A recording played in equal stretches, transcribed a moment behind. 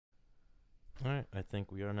All right, I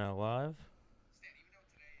think we are now live.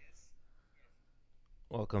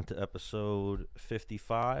 Welcome to episode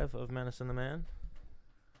 55 of Menace and the Man.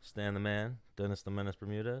 Stan the Man, Dennis the Menace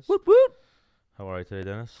Bermudez. Whoop whoop. How are you today,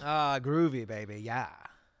 Dennis? Groovy, baby. Yeah.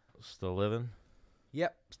 Still living?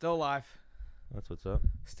 Yep. Still alive. That's what's up.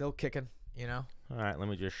 Still kicking, you know? All right, let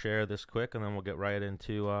me just share this quick, and then we'll get right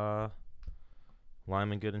into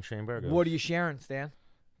Lyman Good and Shane Burgos. What are you sharing, Stan?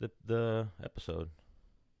 The episode.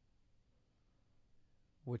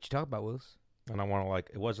 What you talking about, Willis? And I want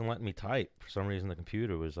to, it wasn't letting me type. For some reason, the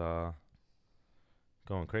computer was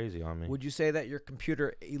going crazy on me. Would you say that you're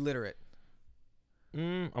computer illiterate?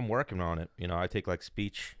 I'm working on it. You know, I take,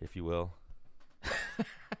 speech, if you will.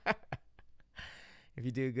 If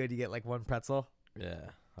you do good, you get, one pretzel?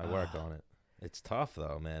 Yeah, I work on it. It's tough,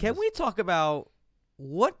 though, man. Can we talk about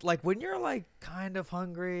what, when you're, kind of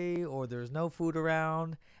hungry or there's no food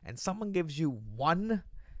around and someone gives you one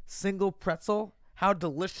single pretzel, how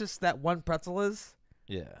delicious that one pretzel is?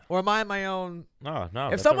 Yeah. Or am I my own? No.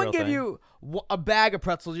 If someone give you a bag of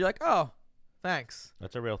pretzels, you're like, oh, thanks.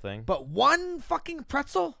 That's a real thing. But one fucking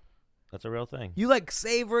pretzel? That's a real thing. You,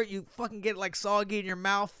 savor it. You fucking get it, soggy in your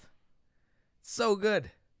mouth. So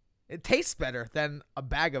good. It tastes better than a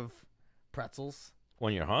bag of pretzels.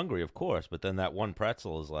 When you're hungry, of course, but then that one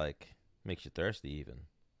pretzel is, makes you thirsty even.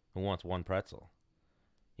 Who wants one pretzel?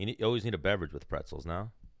 You always need a beverage with pretzels,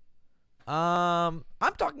 no? I'm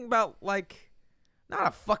talking about, not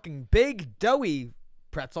a fucking big, doughy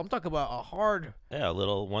pretzel. I'm talking about a hard... Yeah,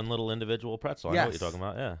 one little individual pretzel. I know what you're talking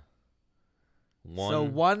about, yeah.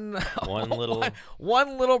 One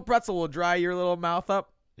little pretzel will dry your little mouth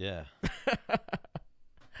up? Yeah.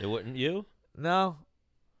 It wouldn't you? No.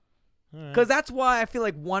 Because that's why I feel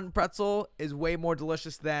like one pretzel is way more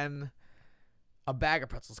delicious than a bag of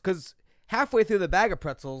pretzels. Because halfway through the bag of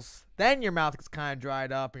pretzels, then your mouth gets kind of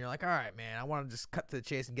dried up, and you're like, all right, man, I want to just cut to the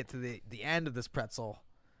chase and get to the end of this pretzel.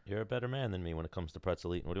 You're a better man than me when it comes to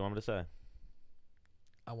pretzel eating. What do you want me to say?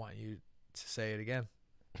 I want you to say it again.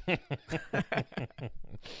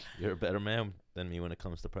 You're a better man than me when it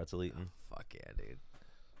comes to pretzel eating. Fuck yeah, dude.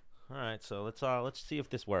 All right, so let's see if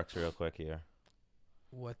this works real quick here.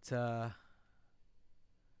 What the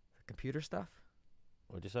computer stuff?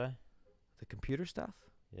 What'd you say? The computer stuff?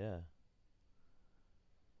 Yeah.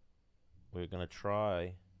 We're gonna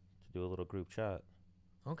try to do a little group chat.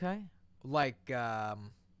 Okay.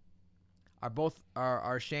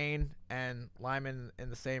 Are Shane and Lyman in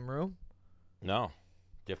the same room? No,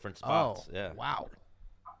 different spots. Oh, yeah. Wow.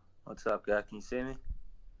 What's up, guy? Can you see me?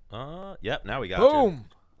 Yep. Now we got Boom. you.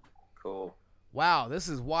 Cool. Wow, this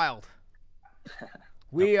is wild.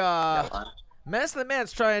 We Menace and the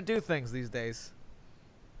Man's trying to do things these days.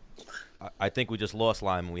 I think we just lost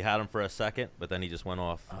Lyman. We had him for a second, but then he just went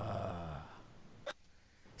off.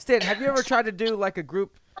 Stan, have you ever tried to do a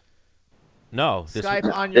group No.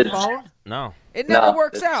 Skype on your phone? No. It never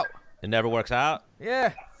works out. It never works out?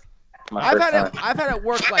 Yeah. My first time. I've had it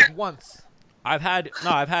work once. I've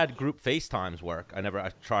had group FaceTimes work.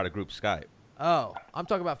 I tried a group Skype. Oh, I'm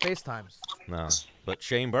talking about FaceTimes. No. But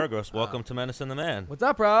Shane Burgos, welcome to Menace and the Man. What's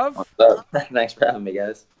up, Rob? What's up? Thanks for having me,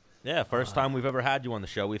 guys. Yeah, first time we've ever had you on the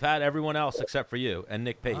show. We've had everyone else except for you and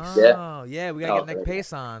Nick Pace. Oh, yeah, we gotta get Nick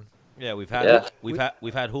Pace on. Yeah, we've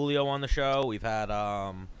had Julio on the show. We've had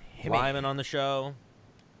Lyman on the show.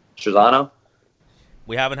 Trizano?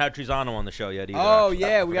 We haven't had Trizano on the show yet either. Oh, actually.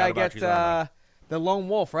 yeah, we gotta Forgot get about Trizano. the Lone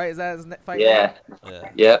Wolf, right? Is that his fight? Yeah.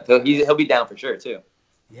 Yeah. Yeah. He'll be down for sure, too.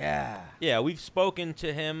 Yeah. Yeah, we've spoken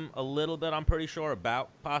to him a little bit, I'm pretty sure, about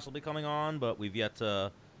possibly coming on, but we've yet to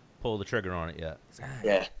pull the trigger on it yet.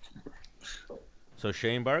 Yeah. So,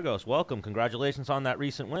 Shane Burgos, welcome. Congratulations on that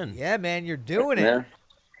recent win. Yeah, man, you're doing it. Yeah.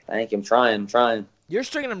 Thank you. I'm trying. You're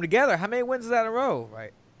stringing them together. How many wins is that in a row,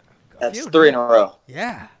 right? That's 3 in a row.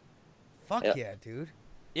 Yeah. Fuck Yep. yeah, dude.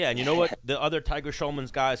 Yeah, and you know what the other Tiger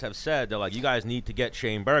Schulmann's guys have said? They're like, you guys need to get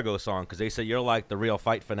Shane Burgos on because they say you're like the real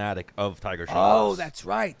fight fanatic of Tiger Schulmann. Oh, that's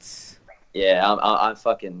right. Yeah, I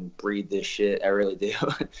fucking breed this shit. I really do.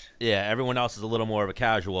 Yeah, everyone else is a little more of a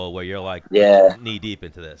casual where you're Yeah. knee deep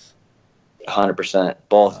into this. 100%.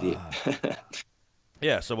 Balls deep.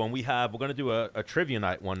 Yeah, so when we're going to do a trivia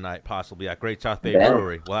night one night possibly at Great South Bay Down.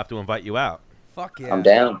 Brewery, we'll have to invite you out. Fuck yeah. I'm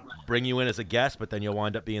down. Bring you in as a guest, but then you'll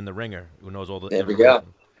wind up being the ringer who knows all the There we information.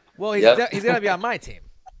 go. Well, Yep. he's gonna be on my team.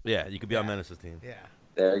 Yeah, you could be on Menace's team. Yeah.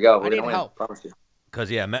 There you go. I We're need gonna win. help. Promise you. Because,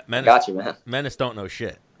 yeah, I got you, man. Menace don't know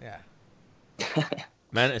shit. Yeah.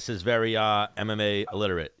 Menace is very MMA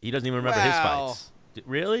illiterate. He doesn't even remember his Wow. fights.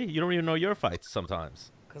 Really? You don't even know your fights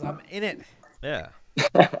sometimes. Because I'm in it. Yeah.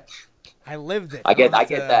 I lived it. I get don't have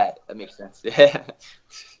to- that. That makes sense. Yeah.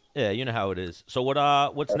 Yeah, you know how it is. So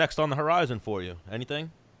what's next on the horizon for you?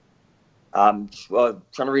 Anything? Well,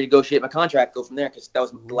 trying to renegotiate my contract, go from there, because that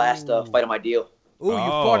was the last fight of my deal. Ooh, you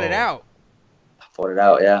fought it Oh. out. I fought it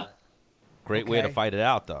out, yeah. Great way to Okay. fight it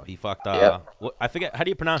out, though. He fucked. Yep. I forget, how do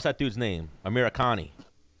you pronounce that dude's name? Americani.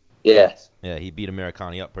 Yes. Yeah, he beat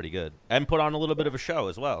Americani up pretty good, and put on a little bit of a show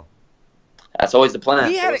as well. That's always the plan.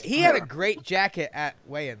 He had a great jacket at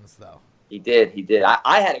weigh-ins, though. He did.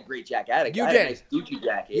 I had a great jacket. I had You a did. nice Gucci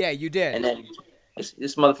jacket. Yeah, you did. And then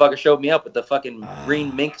this motherfucker showed me up with the fucking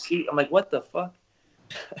green mink suit. I'm like, what the fuck?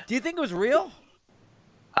 Do you think it was real?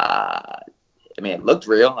 I mean, it looked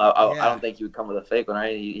real. I Yeah. don't think he would come with a fake one,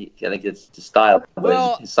 right? I think it's the style. But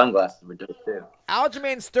Well- his sunglasses were dope, too.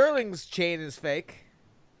 Aljamain Sterling's chain is fake.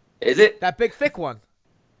 Is it? That big, thick one.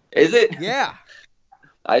 Is it? Yeah.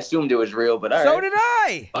 I assumed it was real, but all So right. did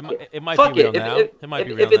I. Fuck it. It might Fuck be real it. now. If It might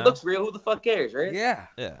be real if it now. looks real, who the fuck cares, right? Yeah.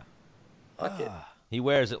 Yeah. Fuck it. He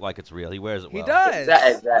wears it like it's real. He wears it He well. does.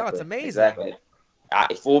 Exactly. No, it's amazing. Exactly.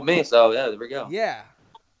 It fooled me, so yeah, there we go. Yeah.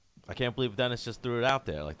 I can't believe Dennis just threw it out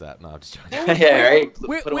there like that. No, I'm just joking. Yeah, right?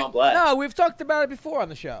 We- Put him we- on blast. No, we've talked about it before on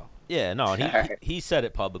the show. Yeah, no, and Alright. he said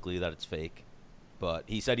it publicly that it's fake, but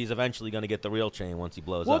he said he's eventually going to get the real chain once he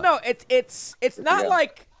blows Well, up. no, it's not Yeah.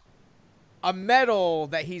 like a metal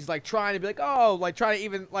that he's like trying to be like, oh, like trying to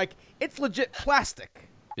even like it's legit plastic.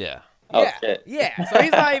 Yeah. Oh, Yeah. shit. Yeah. So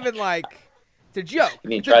he's not even like it's a joke. You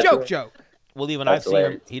mean It's a try joke to- joke. Well, even That's I've seen him.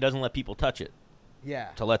 hilarious. He doesn't let people touch it Yeah.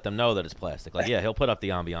 to let them know that it's plastic. Like, yeah, he'll put up the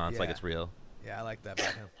ambiance like Yeah. it's real. Yeah, I like that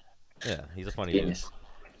about him. Yeah, he's a funny dude. Genius.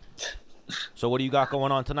 So what do you got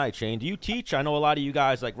going on tonight, Shane? Do you teach? I know a lot of you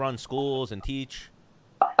guys like run schools and teach.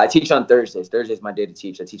 I teach on Thursdays. Thursday's my day to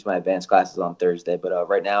teach. I teach my advanced classes on Thursday. But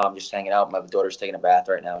right now, I'm just hanging out. My daughter's taking a bath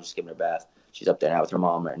right now. I'm just giving her a bath. She's up there now with her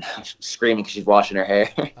mom right now. She's screaming because she's washing her hair.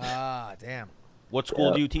 Ah, damn. What school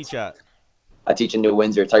Yeah. do you teach at? I teach in New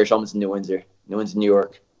Windsor. Tiger Schulmann's in New Windsor. New Windsor, New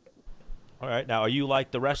York. All right. Now, are you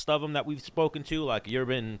like the rest of them that we've spoken to? Like, you've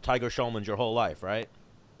been Tiger Schulmann's your whole life, right?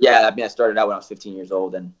 Yeah, I mean, I started out when I was 15 years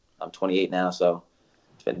old, and I'm 28 now, so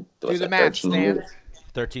it's been Do the math, 13 Stan. years.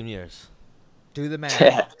 13 years. Do the math.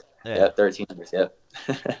 Yeah, Yeah, 13 years, yep.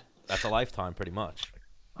 that's a lifetime pretty much.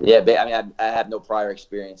 Yeah, but, I mean, I have no prior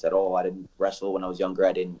experience at all. I didn't wrestle when I was younger.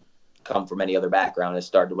 I didn't come from any other background. It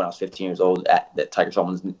started when I was 15 years old at that Tiger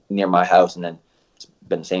Schulmann's near my house, and then it's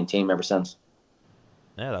been the same team ever since.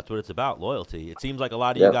 Yeah, that's what it's about, loyalty. It seems like a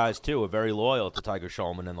lot of you Yep. guys, too, are very loyal to Tiger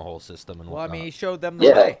Schulmann and the whole system and Well, I whatnot. mean, he showed them the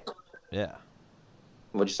Yeah. way. Yeah.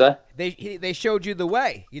 What'd you say? They showed you the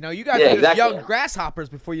way. You know, you guys Yeah, were just exactly. young grasshoppers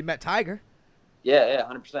before you met Tiger. Yeah,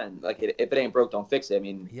 100%. Like, if it ain't broke, don't fix it. I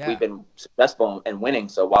mean, Yeah. we've been successful and winning,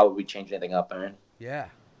 so why would we change anything up, man? Yeah.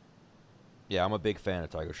 Yeah, I'm a big fan of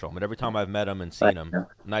Tiger Schulmann. Every time I've met him and seen him,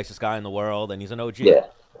 nicest guy in the world, and he's an OG. Yeah.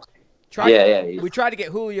 Yeah. He's We tried to get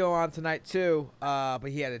Julio on tonight too, but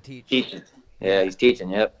he had to teach. teaching. Yeah, he's teaching,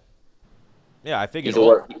 yep. Yeah, I figured.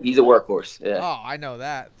 He's a workhorse, yeah. Oh, I know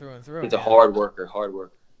that through and through. He's a man. hard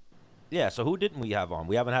worker. Yeah, so who didn't we have on?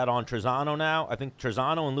 We haven't had on Trezano now. I think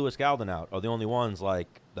Trezano and Louis Galden out are the only ones like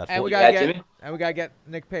that. And we fought. gotta Yeah, get Jimmy? and we gotta get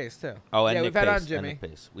Nick Pace too. Oh, and yeah, Nick we've had Pace, on and Jimmy. Nick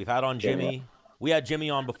Pace. We've had on Yeah. Jimmy. We had Jimmy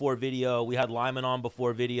on before video. We had Lyman on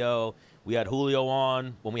before video. We had Julio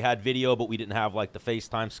on when we had video, but we didn't have like the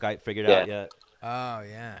FaceTime Skype figured out yet. Oh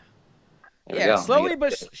yeah. There we Yeah, go. slowly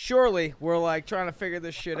but surely we're like trying to figure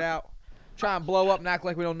this shit out. Try and blow up and act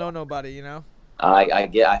like we don't know nobody, you know? I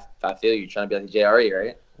feel you trying to be like the JRE,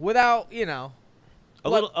 right? Without, you know, A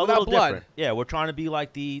Blood- little without blood. different. Yeah, we're trying to be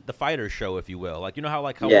like the fighter show, if you will. Like, you know how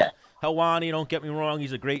Yeah. Helwani, don't get me wrong,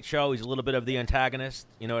 he's a great show. He's a little bit of the antagonist.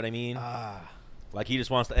 You know what I mean? Like, he just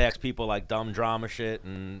wants to ask people like dumb drama shit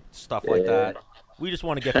and stuff like Yeah. that. We just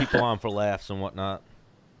want to get people on for laughs and whatnot.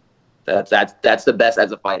 That's the best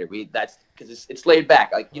as a fighter. That's because it's laid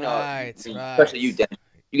back, like Right, especially you, Dan.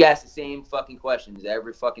 You ask the same fucking questions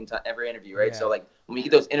every fucking time, every interview, right? Yeah. So like when we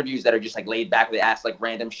get those interviews that are just like laid back, where they ask like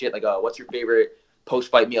random shit, like, "Oh, what's your favorite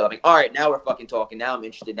post-fight meal?" I'm like, "All right, now we're fucking talking. Now I'm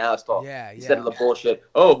interested. Now let's talk." Yeah, Instead of the bullshit.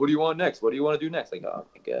 "Oh, what do you want next? What do you want to do next?" Like, oh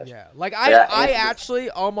my gosh. Yeah, like Yeah, I it's- actually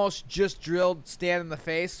almost just drilled Stan in the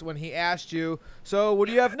face when he asked you, so what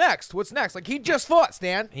do you have next? What's next? Like, he just fought,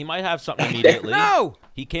 Stan. He might have something immediately. No!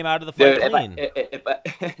 He came out of the fight Dude, clean.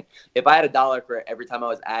 if I had $1 for every time I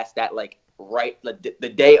was asked that, like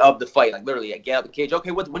the day of the fight, like literally, I get out the cage. Okay,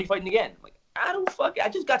 when are you fighting again? I'm like, I don't I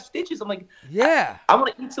just got stitches. I'm like, Yeah. I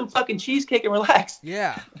want to eat some fucking cheesecake and relax.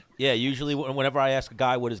 Yeah. Yeah, usually whenever I ask a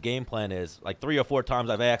guy what his game plan is, like 3 or 4 times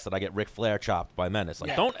I've asked it, I get Ric Flair chopped by Menace. Like,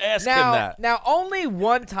 Yeah. don't ask now, him that. Now, only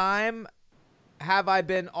one time have I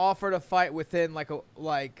been offered a fight within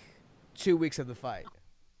like 2 weeks of the fight.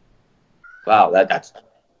 Wow, that's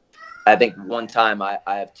I think one time I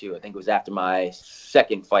have two. I think it was after my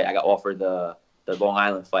second fight. I got offered the Long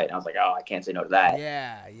Island fight. And I was like, oh, I can't say no to that.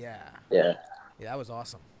 Yeah. Yeah. That was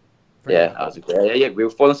awesome. Yeah, I was yeah. We were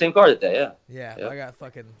on the same card that day. Yeah. I got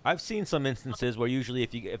fucking. I've seen some instances where usually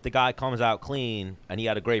if the guy comes out clean and he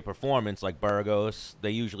had a great performance like Burgos, they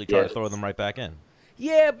usually try to throw them right back in.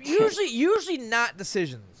 Yeah, but usually not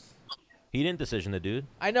decisions. He didn't decision the dude.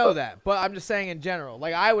 I know that, but I'm just saying in general.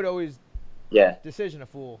 Like I would always decision a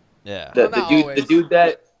fool. Yeah. The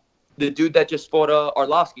dude that just fought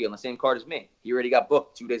Arlovsky on the same card as me. He already got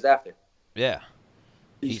booked 2 days after. Yeah.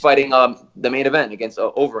 He's fighting the main event against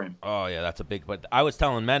Overeem. Oh yeah, that's a big. But I was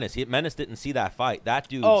telling Menace, Menace didn't see that fight. That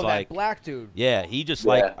dude's that black dude. Yeah, he just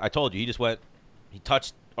like I told you, he just went. He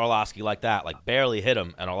touched Arlovsky like that, like barely hit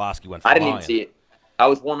him, and Arlovsky went flying. I didn't even see it. I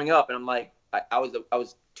was warming up, and I'm like, I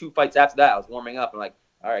was 2 fights after that. I was warming up, and like,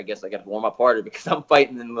 all right, I guess I got to warm up harder because I'm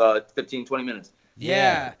fighting in 15, 20 minutes.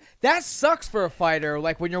 Yeah, that sucks for a fighter.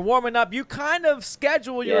 Like when you're warming up, you kind of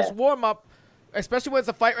schedule your warm up, especially when it's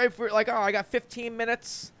a fight right for like, oh, I got 15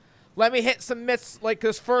 minutes. Let me hit some mitts like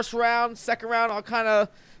this first round, second round. I'll kind of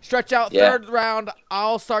stretch out. Third round,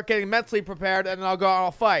 I'll start getting mentally prepared, and then I'll go out and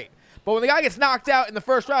I'll fight. But when the guy gets knocked out in the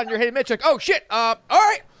first round, you're hitting mitts like, oh shit, all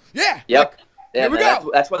right, yeah, yep. Here we go.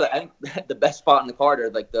 That's why I think the best spot in the card are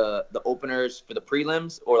like the openers for the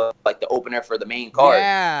prelims or like the opener for the main card.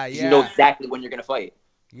 Yeah. You know exactly when you're gonna fight.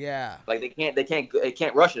 Yeah. Like they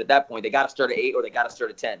can't rush it at that point. They got to start at 8 or they got to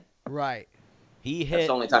start at 10. Right. He hit. That's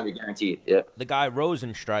the only time you're guaranteed. Yeah. The guy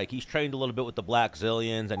Rosenstrike. He's trained a little bit with the Black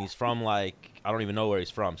Zillions, and he's from like I don't even know where he's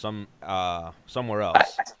from. Somewhere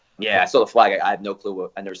else. I saw the flag. I have no clue.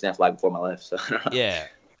 I never seen that flag before in my life. So. Yeah.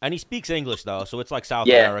 And he speaks English, though, so it's like South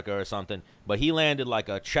America or something. But he landed like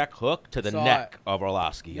a check hook to the neck of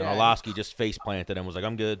Arlovsky. And Arlovsky just face planted and was like,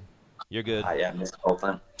 I'm good. You're good. I missed the whole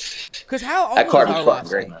time. Because how old is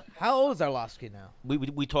Arlovsky? How old is Arlovsky now?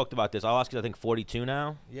 We talked about this. Arlovsky's, I think, 42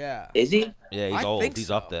 now. Yeah. Is he? Yeah, he's old. He's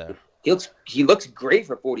up there. He looks great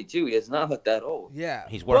for 42. He does not look that old. Yeah.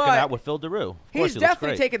 He's working out with Phil Daru. He's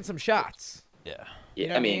definitely taking some shots. Yeah. Yeah, you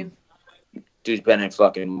know I mean? Dude's been in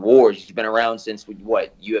fucking wars. He's been around since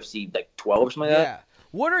what, UFC like 12 or something like that? Yeah.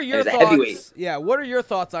 What are your thoughts? Yeah, what are your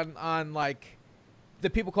thoughts on like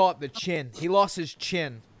the people call it the chin? He lost his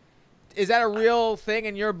chin. Is that a real thing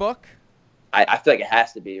in your book? I feel like it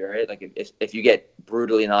has to be, right? Like if you get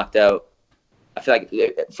brutally knocked out, I feel like,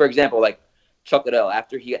 for example, like Chuck Liddell,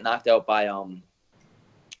 after he got knocked out by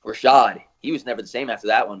Rashad, he was never the same after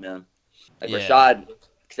that one, man. Like Rashad.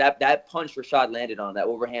 Because that punch Rashad landed on, that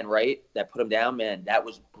overhand right that put him down, man, that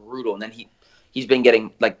was brutal. And then he's been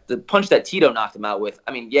getting, like, the punch that Tito knocked him out with.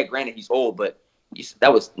 I mean, yeah, granted, he's old, but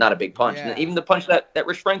that was not a big punch. Yeah. And even the punch that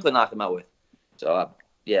Rich Franklin knocked him out with. So,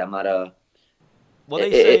 yeah, I'm not Well,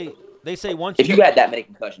 they say once if you got that many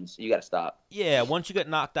concussions, you got to stop. Yeah, once you get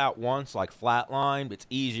knocked out once, like flatlined, it's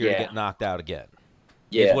easier to get knocked out again.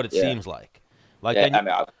 Yeah, is what it seems like. Like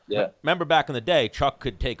remember back in the day, Chuck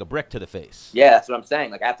could take a brick to the face. Yeah, that's what I'm saying.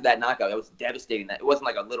 Like after that knockout, it was devastating. It wasn't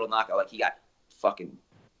like a little knockout. Like he got fucking.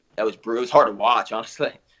 That was brutal. It was hard to watch,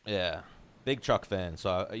 honestly. Yeah, big Chuck fan.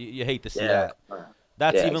 So you hate to see that.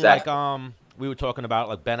 That's even like we were talking about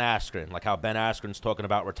like Ben Askren, like how Ben Askren's talking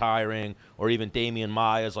about retiring, or even Demian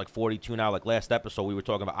Maia's like 42 now. Like last episode, we were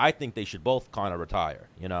talking about. I think they should both kind of retire.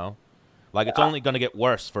 You know, like it's only going to get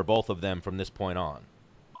worse for both of them from this point on.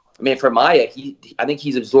 I mean, for Maia, I think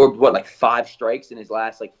he's absorbed, like 5 strikes in his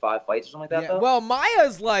last, 5 fights or something like that, though? Well,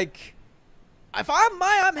 Maia's like, if I'm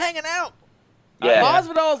Maia, I'm hanging out. Yeah.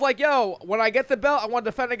 Masvidal's like, yo, when I get the belt, I want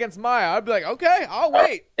to defend against Maia. I'd be like, okay, I'll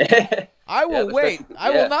wait. I will wait.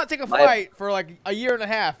 I will not take a fight for, like, a year and a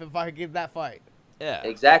half if I could give that fight. Yeah.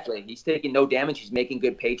 Exactly. He's taking no damage. He's making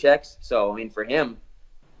good paychecks. So, I mean, for him.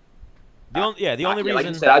 The only reason. Like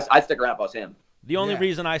you said, I'd stick around if I was him. The only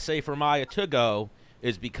reason I say for Maia to go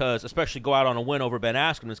is because, especially go out on a win over Ben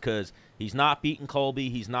Askren, is because he's not beating Colby,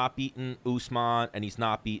 he's not beating Usman, and he's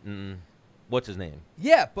not beating, what's his name?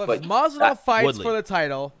 Yeah, but if Masvidal fights for the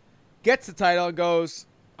title, gets the title, and goes,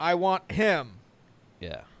 I want him.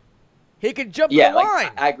 Yeah. He could jump the line.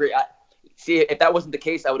 I agree. See, if that wasn't the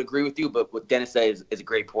case, I would agree with you, but what Dennis says is a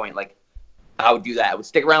great point. Like, I would do that. I would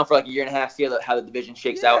stick around for like a year and a half, see how the division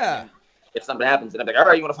shakes out. And if something happens, and I'm like, all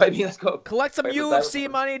right, you want to fight me? Let's go. Collect some UFC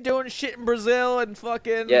money, doing shit in Brazil, and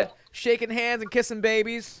fucking shaking hands and kissing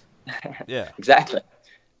babies. Yeah, exactly.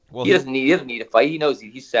 Well, he doesn't need to fight. He knows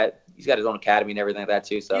he's set. He's got his own academy and everything like that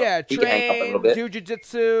too. So he can hang up a little bit. Do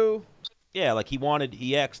jiu-jitsu. Yeah, like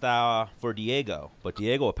he asked for Diego, but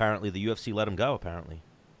Diego apparently the UFC let him go. Apparently.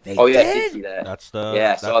 They I did? did see that. That's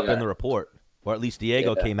been the report, or at least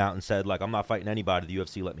Diego came out and said like, I'm not fighting anybody. The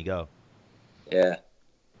UFC let me go. Yeah.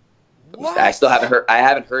 What? I still haven't heard. I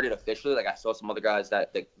haven't heard it officially. Like I saw some other guys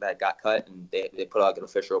that got cut and they put out like an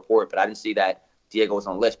official report, but I didn't see that Diego was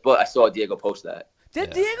on the list. But I saw Diego post that.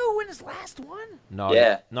 Did Diego win his last one? No.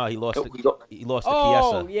 Yeah. He lost. He lost to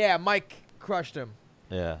Oh Chiesa. yeah, Mike crushed him.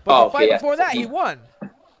 Yeah. But the fight before that, he won.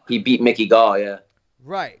 He beat Mickey Gall. Yeah.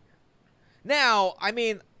 Right. Now, I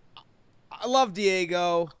mean, I love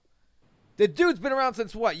Diego. The dude's been around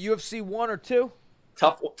since what? UFC 1 or 2?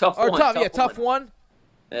 Tough one. Tough one.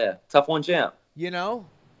 Yeah, tough one champ. You know?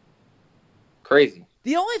 Crazy.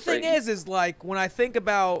 The only thing is like when I think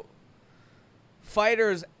about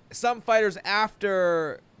fighters, some fighters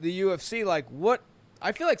after the UFC, like what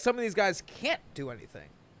I feel like some of these guys can't do anything.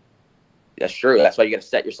 That's true. That's why you got to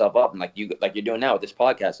set yourself up, and like you're doing now with this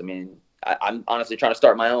podcast. I mean, I'm honestly trying to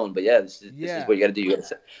start my own, but this is what you got to do. You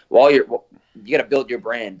got to build your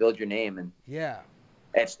brand, build your name, and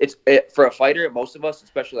it's for a fighter. Most of us,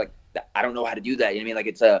 especially like I don't know how to do that. You know what I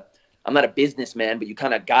mean? Like I'm not a businessman, but you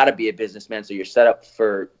kind of got to be a businessman so you're set up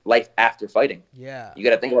for life after fighting. Yeah, you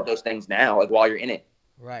got to think about those things now, like while you're in it.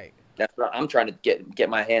 Right. That's what I'm trying to get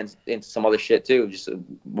my hands into some other shit too, just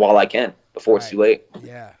while I can before it's too late.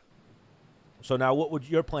 Yeah. So now, what would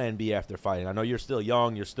your plan be after fighting? I know you're still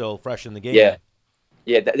young, you're still fresh in the game.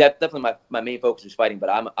 Yeah, that's definitely my main focus is fighting.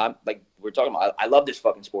 But I'm like we're talking about. I love this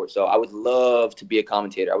fucking sport, so I would love to be a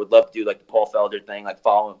commentator. I would love to do like the Paul Felder thing, like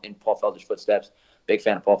follow in Paul Felder's footsteps. Big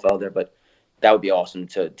fan of Paul Felder, but that would be awesome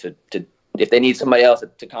to if they need somebody else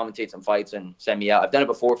to commentate some fights and send me out. I've done it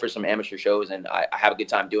before for some amateur shows, and I have a good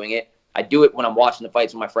time doing it. I do it when I'm watching the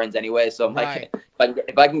fights with my friends anyway. So I'm like,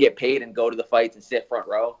 if I can get paid and go to the fights and sit front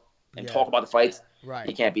row and talk about the fights,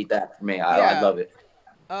 you can't beat that for me. I love it.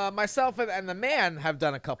 Myself and the man have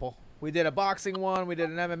done a couple. We did a boxing one. We did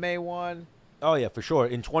an MMA one. Oh, yeah, for sure.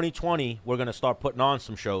 In 2020, we're going to start putting on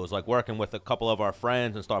some shows, like working with a couple of our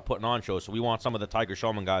friends and start putting on shows. So we want some of the Tiger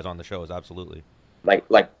Schulmann guys on the shows, absolutely.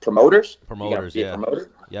 Like promoters? Promoters, yeah.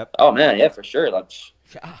 Promoter? Yep. Oh, man, yeah, for sure.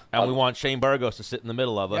 And we want Shane Burgos to sit in the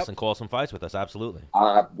middle of us and call some fights with us, absolutely.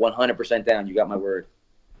 100% down. You got my word.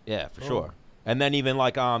 Yeah, for sure. And then even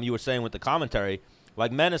like you were saying with the commentary,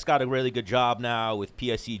 like Menace got a really good job now with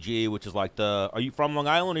PSEG, which is like are you from Long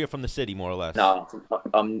Island or you're from the city more or less? No,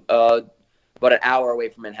 about an hour away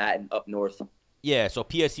from Manhattan, up north. Yeah, so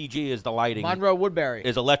PSEG is the lighting. Monroe Woodbury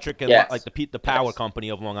is electric and like the power company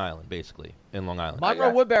of Long Island, basically in Long Island.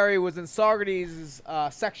 Monroe Woodbury was in Saugerties'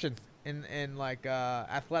 section in like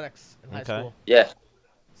athletics in high school. Yeah.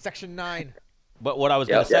 Section 9. But what I was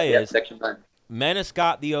gonna say is Section 9. Menace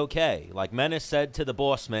got the okay. Like Menace said to the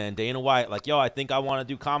boss man, Dana White, like, yo, I think I want to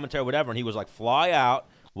do commentary or whatever. And he was like, fly out.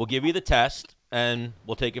 We'll give you the test and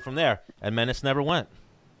we'll take it from there. And Menace never went.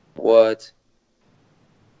 What?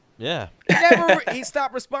 Yeah. He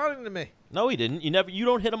stopped responding to me. No, he didn't. You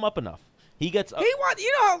don't hit him up enough. He gets like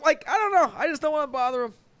I don't know. I just don't want to bother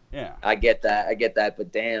him. Yeah. I get that,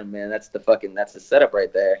 but damn, man, that's the setup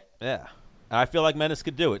right there. Yeah. And I feel like Menace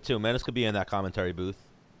could do it too. Menace could be in that commentary booth.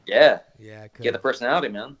 Yeah. Yeah, get the personality,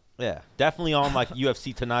 man. Yeah, definitely on like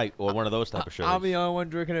UFC Tonight or one of those type of shows. I'm the only one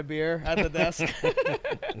drinking a beer at the desk.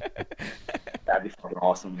 That'd be fucking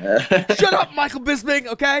awesome, man. Shut up, Michael Bisping,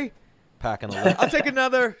 okay? Packing a I'll take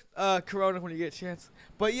another Corona when you get a chance.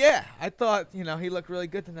 But yeah, I thought, he looked really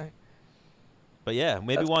good tonight. But yeah,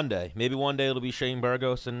 maybe one day. Maybe one day it'll be Shane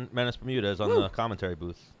Burgos and Menace Bermudez on the commentary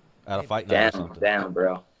booth at a fight night or something. Down,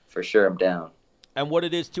 bro. For sure, I'm down. And what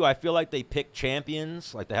it is, too, I feel like they pick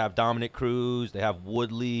champions. Like, they have Dominic Cruz, they have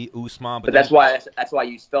Woodley, Usman. But that's why I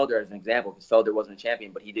used Felder as an example, because Felder wasn't a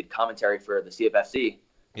champion, but he did commentary for the CFFC,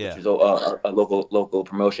 which was a local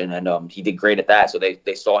promotion, and he did great at that. So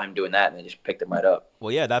they saw him doing that, and they just picked him right up.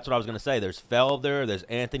 Well, yeah, that's what I was going to say. There's Felder, there's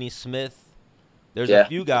Anthony Smith. There's a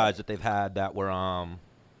few guys that they've had that were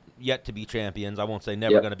yet to be champions. I won't say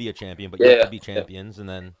never going to be a champion, but yet to be champions. And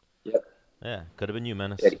then, could have been you,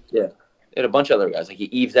 Menace. Yeah. They had a bunch of other guys. Like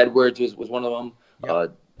Yves Edwards was one of them.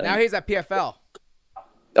 Yep. Now he's at PFL.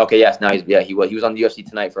 Okay, yes. Now he was on the UFC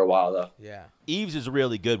Tonight for a while though. Yeah. Yves is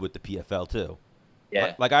really good with the PFL too.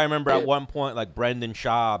 Yeah. Like I remember at one point, like Brendan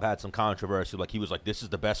Schaub had some controversy. Like he was like, "This is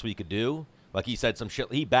the best we could do." Like he said some shit.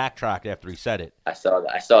 He backtracked after he said it. I saw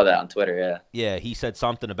that on Twitter. Yeah. Yeah, he said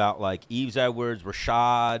something about like Yves Edwards,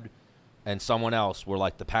 Rashad, and someone else were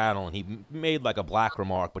like the panel, and he made like a black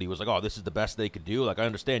remark, but he was like, "Oh, this is the best they could do." Like, I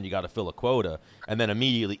understand you got to fill a quota, and then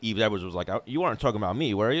immediately Yves Edwards was like, "You weren't talking about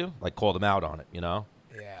me, were you?" Like, called him out on it, Yeah.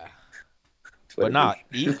 But not.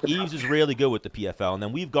 Yves is really good with the PFL, and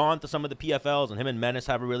then we've gone to some of the PFLs, and him and Menace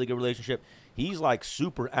have a really good relationship. He's like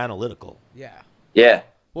super analytical. Yeah. Yeah.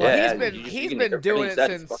 Well, he's been doing it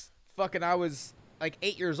since fucking I was like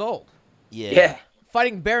 8 years old. Yeah.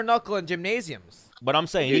 Fighting bare knuckle in gymnasiums. But I'm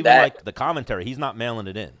saying, Dude, even like the commentary, he's not mailing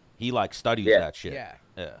it in. He like studies that shit. Yeah.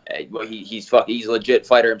 Yeah. Well, he's a legit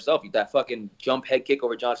fighter himself. That fucking jump head kick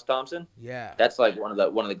over Josh Thompson. Yeah. That's like one of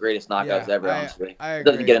the greatest knockouts ever. Honestly, I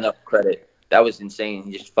agree. Doesn't get enough credit. That was insane.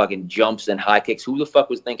 He just fucking jumps and high kicks. Who the fuck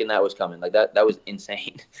was thinking that was coming? Like that was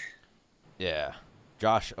insane. Yeah.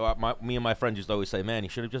 Josh, me and my friends used to always say, man, he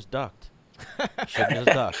should have just ducked. Shouldn't have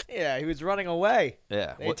just ducked. Yeah, he was running away.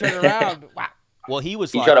 Yeah. They turned around. Wow. Well, he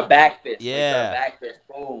was He like, shot a back fist. Yeah. He shot a back fist.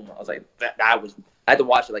 Boom. I was like, I had to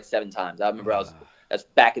watch it like 7 times. I remember that's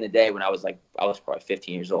back in the day when I was probably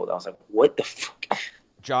 15 years old. I was like, what the fuck?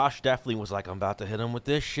 Josh definitely was like, I'm about to hit him with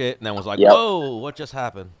this shit, and then was like, whoa, what just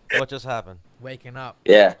happened? What just happened? Waking up.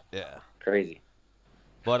 Yeah. Yeah. Crazy.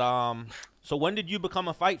 But so when did you become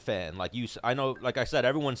a fight fan? Like I know, like I said,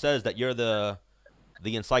 everyone says that you're the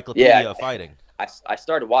encyclopedia of fighting. I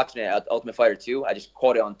started watching it at Ultimate Fighter 2. I just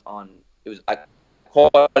caught it I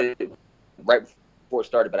caught it right before it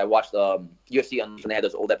started, but I watched UFC when they had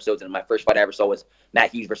those old episodes, and my first fight I ever saw was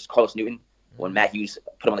Matt Hughes versus Carlos Newton, when Matt Hughes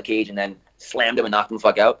put him on the cage and then slammed him and knocked him the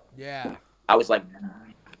fuck out. Yeah. I was like,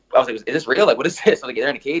 is this real? Like, what is this? I was like, they're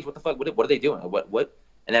in a cage? What the fuck? What are they doing? What?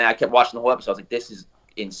 And then I kept watching the whole episode. I was like, this is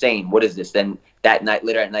insane. What is this? Then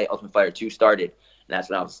later at night, Ultimate Fighter 2 started, and that's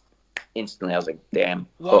when I was like, damn,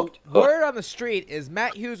 hooked. Word on the street is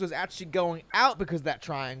Matt Hughes was actually going out because of that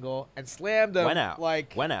triangle and slammed him. Went out. Yeah.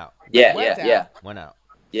 Went out.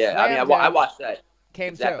 Yeah, I mean, I watched that.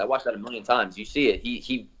 I watched that a million times. You see it.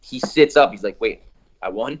 He sits up. He's like, wait, I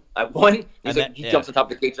won. He's like, he jumps on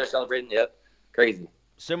top of the cage, starts celebrating. Yep, crazy.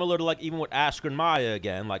 Similar to like even with Askren Maia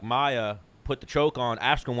again. Like Maia put the choke on.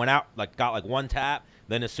 Askren went out, like got like one tap.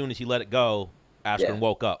 Then as soon as he let it go, Askren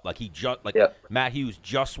woke up. Like he just Matt Hughes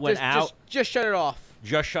just went out. Just shut it off.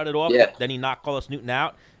 Just shut it off. Yeah. Then he knocked Carlos Newton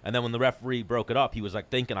out. And then when the referee broke it up, he was like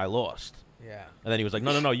thinking I lost. Yeah. And then he was like,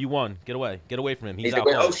 no, you won. Get away from him. He's out.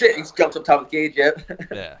 Like, oh shit! He jumps up top of the cage. Yep.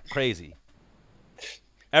 Yeah, crazy.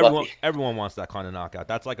 Everyone wants that kind of knockout.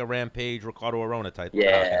 That's like a Rampage, Ricardo Arona type.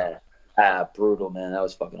 Yeah. Brutal, man. That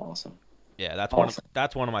was fucking awesome. Yeah,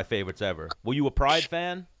 that's one of my favorites ever. Were you a Pride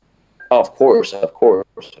fan? Oh, of course.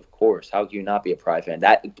 How can you not be a Pride fan?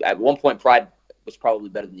 That at one point, Pride was probably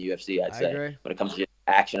better than the UFC. I'd say agree. When it comes to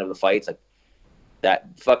action of the fights, like that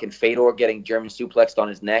fucking Fedor getting German suplexed on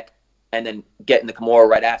his neck, and then getting the Kimura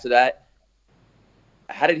right after that.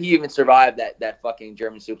 How did he even survive that fucking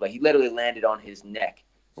German suplex? He literally landed on his neck,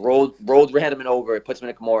 rolled Randleman over, puts him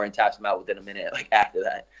in a Kimura, and taps him out within a minute. Like after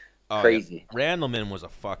that. Crazy. Yeah. Randleman was a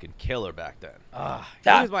fucking killer back then. He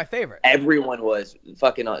was my favorite. Everyone was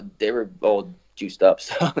fucking. They were all juiced up,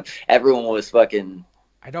 so everyone was fucking.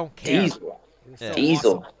 I don't care. Diesel. So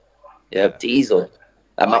Diesel. awesome. Yep, Diesel.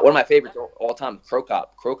 One of my favorites all time. Crow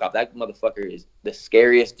Cop. That motherfucker is the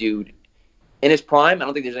scariest dude in his prime. I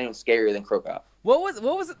don't think there's anyone scarier than Crow Cop. What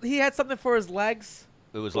was it? He had something for his legs.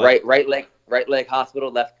 It was like right leg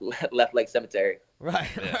hospital, left leg cemetery. Right.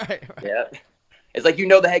 Yeah. It's like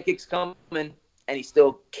the head kick's coming, and he's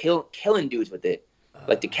still killing dudes with it,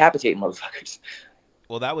 like decapitating motherfuckers.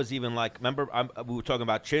 Well, that was even like, remember, we were talking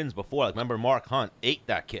about chins before. Like, remember Mark Hunt ate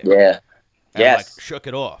that kick? Yeah. And like shook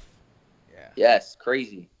it off. Yeah. Yes,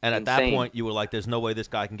 crazy. And at that point, you were like, "There's no way this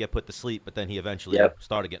guy can get put to sleep." But then he eventually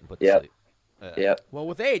started getting put to sleep. Yeah. Well,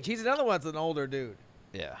 with age, he's another one's an older dude.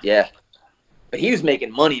 Yeah. Yeah. But he was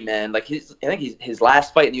making money, man. Like I think his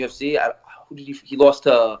last fight in the UFC, he lost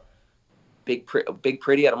to Big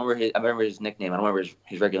Pretty. I remember his nickname. I don't remember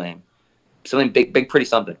his regular name. Something Big Pretty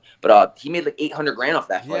something. But he made like $800,000 off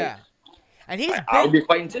that fight. Yeah. And I would be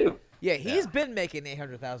fighting too. Yeah, he's been making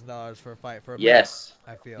 $800,000 for a fight for a minute, yes.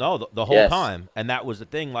 I feel. No, the whole time. And that was the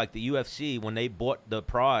thing. Like the UFC, when they bought the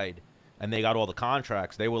Pride and they got all the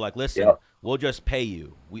contracts, they were like, "Listen, we'll just pay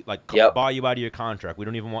you. We buy you out of your contract. We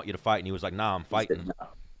don't even want you to fight." And he was like, "Nah, I'm fighting. No.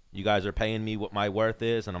 You guys are paying me what my worth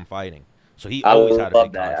is, and I'm fighting." So he always had a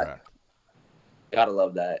big contract. Gotta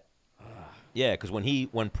love that. Yeah, because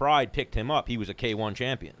when Pride picked him up, he was a K1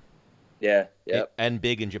 champion. Yeah, yeah. And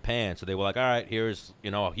big in Japan. So they were like, all right, here's,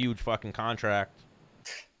 a huge fucking contract.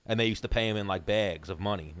 And they used to pay him in like bags of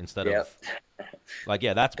money instead of like,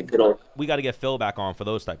 that's we got to get Phil back on for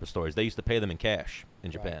those type of stories. They used to pay them in cash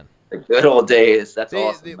in Japan. The good old days. That's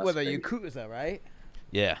awesome. With a Yakuza, right?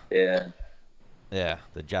 Yeah. Yeah. Yeah,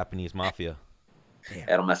 the Japanese mafia. Damn.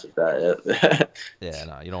 I don't mess with that. Yeah,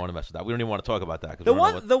 no, you don't want to mess with that. We don't even want to talk about that. The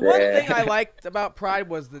one thing I liked about Pride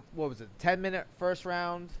was the 10-minute first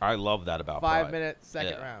round. I love that about Pride. 5-minute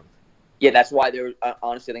second round. Yeah, that's why there.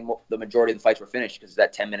 Honestly, I think the majority of the fights were finished because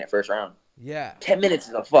that 10-minute first round. Yeah. 10 minutes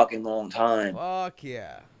is a fucking long time. Fuck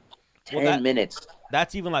yeah. 10 minutes.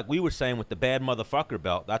 That's even like we were saying with the bad motherfucker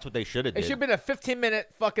belt. That's what they should have did. It should have been a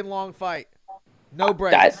 15-minute fucking long fight. No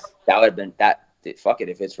breaks. That would have been that. Fuck it.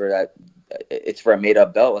 If it's for that, it's for a made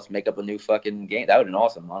up belt. Let's make up a new fucking game. That would have been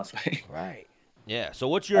awesome, honestly. Right. Yeah. So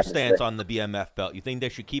what's your stance on the BMF belt? You think they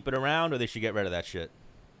should keep it around or they should get rid of that shit?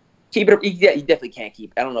 Keep it. Yeah, you definitely can't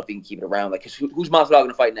keep. I don't know if you can keep it around. Like, cause who's Masvidal going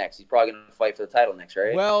to fight next? He's probably going to fight for the title next,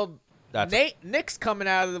 right? Well, Nick's coming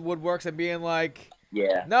out of the woodworks and being like,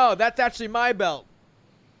 yeah, no, that's actually my belt.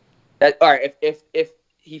 That all right. If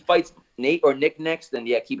he fights Nate or Nick next, then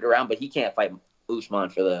yeah, keep it around. But he can't fight Usman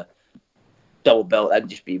for the double belt. That'd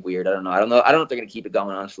just be weird. I don't know. I don't know if they're going to keep it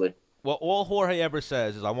going, honestly. Well, all Jorge ever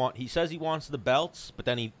says is he says he wants the belts, but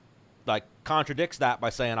then he like contradicts that by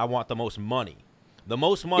saying I want the most money. The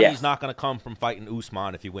most money is not going to come from fighting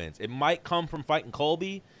Usman if he wins. It might come from fighting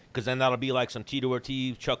Colby, because then that'll be like some Tito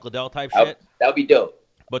Ortiz, Chuck Liddell type shit. That would be dope.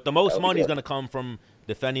 But the most money is going to come from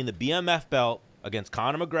defending the BMF belt against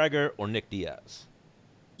Conor McGregor or Nick Diaz.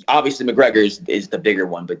 Obviously, McGregor is the bigger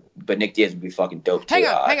one, but Nick Diaz would be fucking dope too.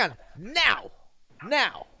 Hang on.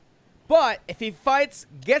 Now. But if he fights,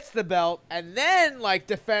 gets the belt, and then like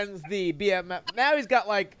defends the BMF, now he's got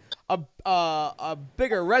like a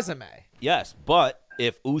bigger resume. Yes, but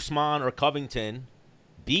if Usman or Covington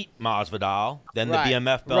beat Masvidal, then the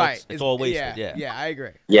BMF belts, it's all wasted. Yeah, I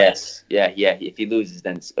agree. Yes, yeah. If he loses,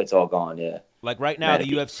 then it's all gone. Yeah. Like right now, the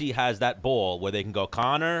UFC has that ball where they can go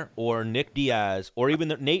Conor or Nick Diaz or even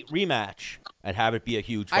the Nate rematch and have it be a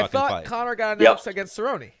huge fucking fight. I thought Conor got announced against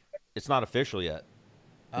Cerrone. It's not official yet.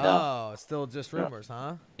 Oh, it's still just rumors,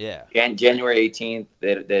 huh? Yeah. And January 18th.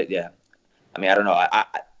 Yeah. I mean, I don't know.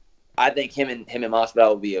 I think him and Masvidal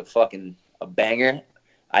will be a banger.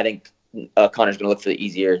 I think Conor's gonna look for the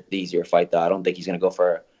easier fight though. I don't think he's gonna go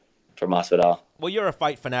for Masvidal. Well, you're a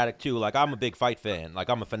fight fanatic too. Like I'm a big fight fan. Like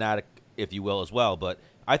I'm a fanatic, if you will, as well. But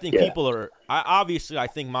I think people are. I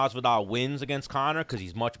think Masvidal wins against Conor because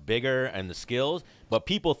he's much bigger and the skills. But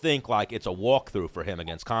people think like it's a walkthrough for him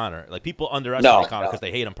against Conor. Like people underestimate Conor because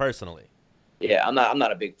they hate him personally. Yeah, I'm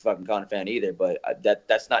not a big fucking Conor fan either. But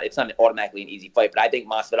it's not automatically an easy fight. But I think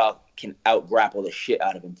Masvidal can out grapple the shit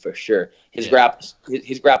out of him for sure. His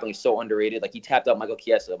grappling is so underrated. Like he tapped out Michael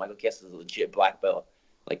Chiesa. Michael Chiesa is a legit black belt.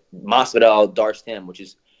 Like Masvidal darced him,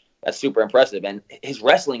 that's super impressive. And his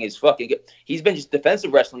wrestling is fucking good. He's been just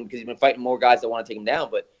defensive wrestling because he's been fighting more guys that want to take him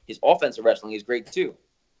down, but his offensive wrestling is great too.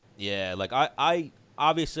 Yeah, like I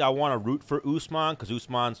obviously I want to root for Usman because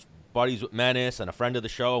Usman's buddies with Menace and a friend of the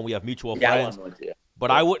show, and we have mutual friends.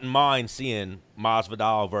 But I wouldn't mind seeing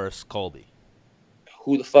Masvidal versus Colby.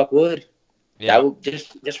 Who the fuck would? Yeah. That would,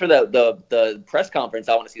 just for the press conference,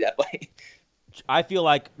 I want to see that fight. I feel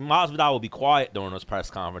like Masvidal would be quiet during those press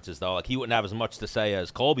conferences, though. Like, he wouldn't have as much to say as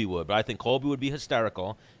Colby would, but I think Colby would be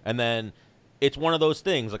hysterical. And then it's one of those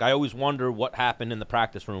things. Like, I always wonder what happened in the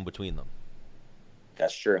practice room between them.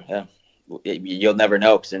 That's true, yeah. You'll never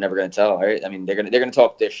know because they're never going to tell, right? I mean, they're gonna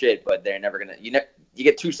talk their shit, but they're never going to. You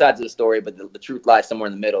get two sides of the story, but the truth lies somewhere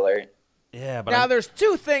in the middle, right? Yeah, but now there's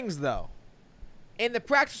two things, though. In the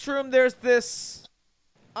practice room, there's this...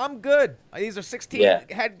 I'm good. These are 16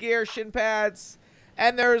 headgear, shin pads.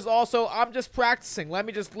 And there's also, I'm just practicing. Let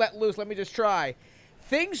me just let loose. Let me just try.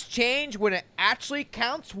 Things change when it actually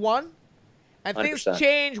counts one. And 100%. Things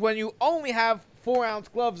change when you only have 4-ounce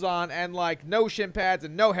gloves on and, like, no shin pads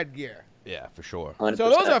and no headgear. Yeah, for sure. 100%. So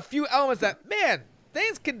those are a few elements that, man,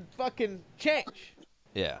 things can fucking change.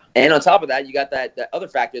 Yeah. And on top of that, you got that other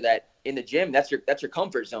factor that in the gym, that's your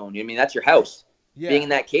comfort zone. I mean, that's your house. Yeah. Being in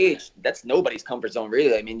that cage, that's nobody's comfort zone,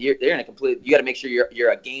 really. I mean, they're in a complete. You got to make sure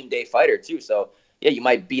you're a game day fighter too. So yeah, you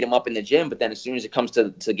might beat him up in the gym, but then as soon as it comes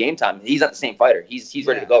to game time, he's not the same fighter. He's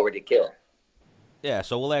ready to go, ready to kill. Yeah.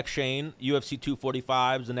 So we'll ask Shane. UFC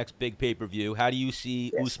 245 is the next big pay-per-view. How do you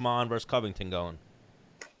see Usman versus Covington going?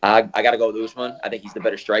 I got to go with Usman. I think he's the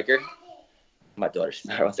better striker. My daughter's.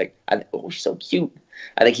 I was like, she's so cute.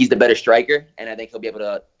 I think he's the better striker, and I think he'll be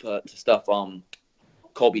able to stuff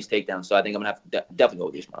Colby's takedown. So I think I'm gonna have to definitely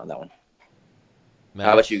go with Usman on that one. Man,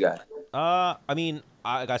 how about you guys? I mean,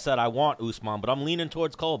 like I said, I want Usman, but I'm leaning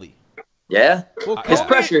towards Colby. Yeah, well, his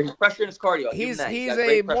pressure and his cardio.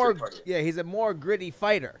 He's a more gritty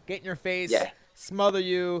fighter. Get in your face, smother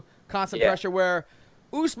you, constant pressure. Where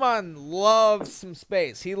Usman loves some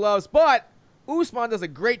space. But Usman does a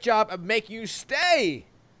great job of making you stay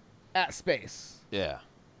at space. Yeah.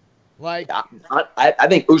 Like, I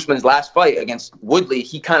think Usman's last fight against Woodley,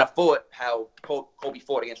 he kind of fought how Colby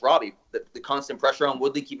fought against Robbie. The constant pressure on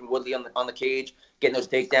Woodley, keeping Woodley on the cage, getting those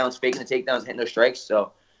takedowns, faking the takedowns, hitting those strikes.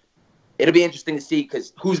 So it'll be interesting to see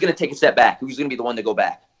because who's going to take a step back? Who's going to be the one to go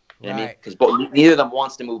back? You know what I mean? Because neither of them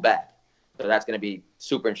wants to move back. So that's going to be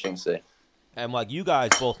super interesting to see. And like you guys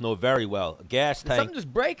both know very well, gas tank. Did something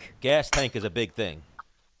just break? Gas tank is a big thing.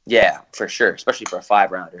 Yeah, for sure, especially for a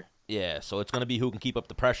 5-rounder. Yeah, so it's going to be who can keep up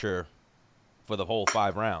the pressure for the whole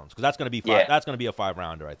 5 rounds, because that's going to be that's going to be a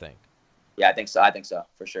 5-rounder, I think. Yeah, I think so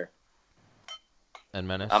for sure. And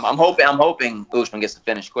Menace. I'm hoping Usman gets the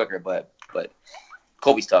finish quicker, but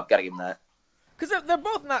Colby's tough. Got to give him that. Because they're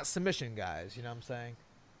both not submission guys. You know what I'm saying?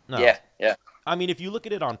 No. Yeah. I mean, if you look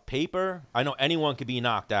at it on paper, I know anyone could be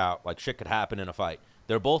knocked out. Like, shit could happen in a fight.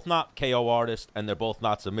 They're both not KO artists, and they're both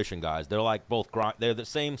not submission guys. They're like both they're the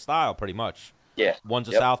same style, pretty much. Yeah. One's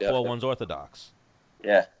a southpaw, one's orthodox.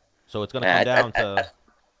 Yeah. So it's going to come down to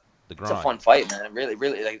the grind. It's a fun fight, man.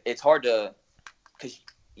 Really, like, it's hard to, because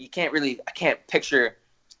I can't picture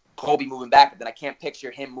Colby moving back, but then I can't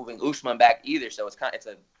picture him moving Usman back either. So it's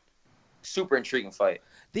a super intriguing fight.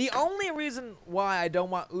 The only reason why I don't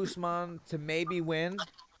want Usman to maybe win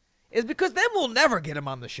is because then we'll never get him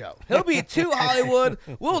on the show. He'll be too Hollywood.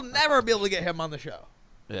 We'll never be able to get him on the show.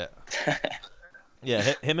 Yeah.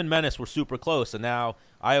 Yeah, him and Menace were super close, and now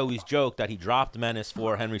I always joke that he dropped Menace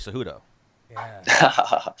for Henry Cejudo.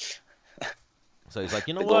 Yeah. So he's like,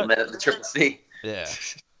 you know what? The Triple C. Yeah.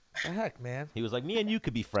 The heck, man? He was like, me and you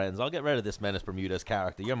could be friends. I'll get rid of this Menace Bermudez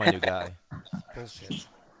character. You're my new guy. Bullshit.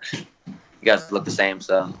 You guys look the same,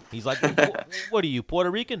 so. He's like, what are you,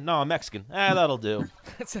 Puerto Rican? No, I'm Mexican. That'll do.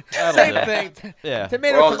 Same do. thing. Yeah.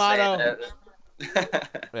 Tomato, tomato.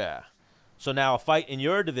 Yeah. So now a fight in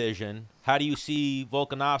your division. How do you see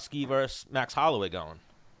Volkanovski versus Max Holloway going?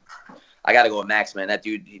 I got to go with Max, man. That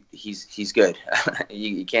dude, he's good.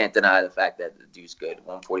 you can't deny the fact that the dude's good.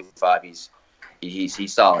 145,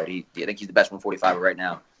 he's solid. I think he's the best 145 right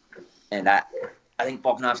now. And I think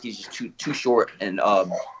Volkanovski's just too short. And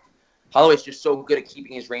Holloway's just so good at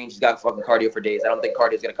keeping his range. He's got fucking cardio for days. I don't think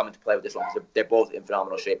cardio is going to come into play with this one because they're both in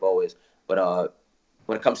phenomenal shape always. But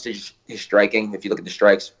when it comes to his striking, if you look at the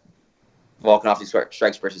strikes, Volkanovski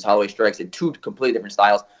strikes versus Holloway strikes in two completely different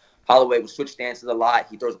styles. Holloway will switch stances a lot.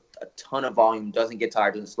 He throws a ton of volume, doesn't get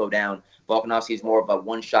tired, doesn't slow down. Volkanovski is more of a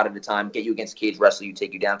one shot at a time, get you against cage, wrestle you,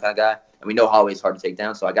 take you down kind of guy. And we know Holloway's hard to take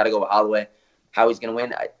down, so I got to go with Holloway. How he's going to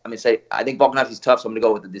win? I think Volkanovski's tough, so I'm going to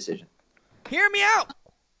go with the decision. Hear me out.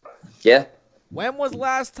 Yeah. When was the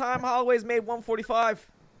last time Holloway's made 145?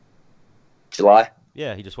 July.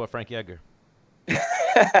 Yeah, he just fought Frankie Edgar.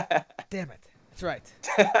 Damn it. That's right.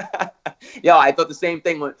 Yeah, I thought the same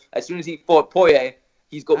thing. As soon as he fought Poirier,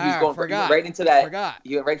 he's going right into that.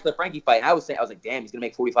 He went right into the Frankie fight. I was like, damn, he's gonna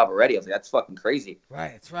make 45 already. I was like, that's fucking crazy.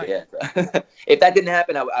 Right, that's right. Yeah. If that didn't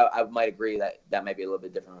happen, I might agree that might be a little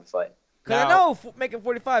bit different of a fight. Because I know making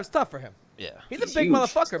 45 is tough for him. Yeah. He's a big huge.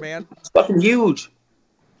 motherfucker, man. It's fucking huge.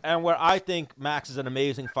 And where I think Max is an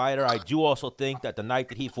amazing fighter, I do also think that the night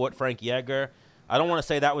that he fought Frankie Edgar, I don't want to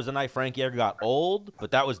say that was the night Frankie Edgar got old,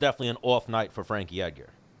 but that was definitely an off night for Frankie Edgar.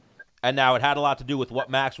 And now it had a lot to do with what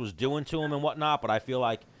Max was doing to him and whatnot, but I feel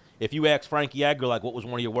like if you ask Frankie Edgar, like, what was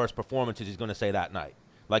one of your worst performances, he's going to say that night.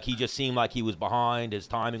 Like, he just seemed like he was behind, his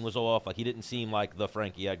timing was off, like, he didn't seem like the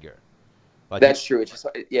Frankie Edgar. Like, that's true. It's just,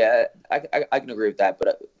 yeah, I can agree with that,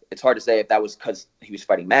 but it's hard to say if that was because he was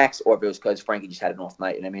fighting Max or if it was because Frankie just had an off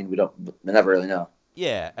night. And I mean, we never really know.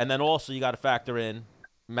 Yeah, and then also you got to factor in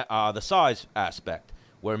the size aspect,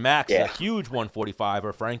 where Max is a huge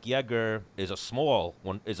 145er, Frankie Edgar is a small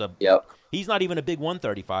one. He's not even a big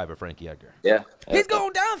 135er, Frankie Edgar. Yeah, he's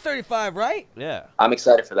going down 35, right? Yeah, I'm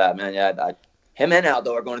excited for that, man. Yeah, him and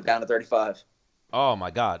Aldo are going down to 35. Oh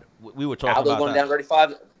my God, we were talking Aldo's about going that. down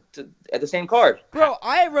 35 at the same card. Bro,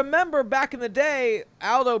 I remember back in the day,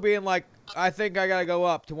 Aldo being like, I think I got to go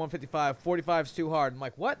up to 155. 45's too hard. I'm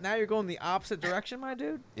like, what? Now you're going the opposite direction, my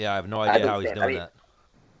dude? Yeah, I have no idea how he's doing that.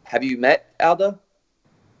 Have you met Aldo?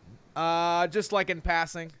 Just like in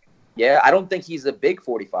passing. Yeah, I don't think he's a big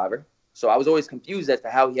 45er. So I was always confused as to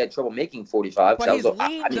how he had trouble making 45. But he's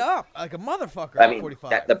leaned up like a motherfucker at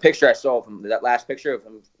 45. The picture I saw from that last picture of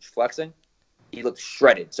him flexing, he looked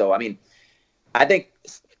shredded. So, I mean, I think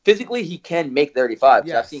physically he can make 35.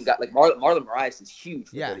 Yes. I've seen like Marlon Moraes is huge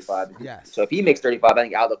for 35. Yes. So if he makes 35, I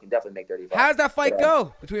think Aldo can definitely make 35. How does that fight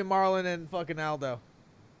go between Marlon and fucking Aldo?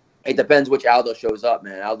 It depends which Aldo shows up,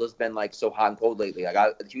 man. Aldo's been like so hot and cold lately.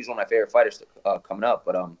 He was one of my favorite fighters coming up,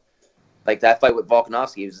 but like that fight with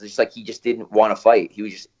Volkanovski, it was just like he just didn't want to fight. He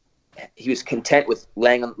was content with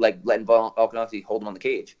letting Volkanovski hold him on the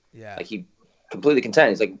cage. Yeah. Like he completely content.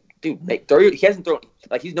 He's like, dude, he hasn't thrown,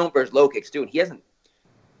 like, he's known for his low kicks, dude. He hasn't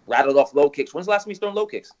rattled off low kicks. When's the last time he's thrown low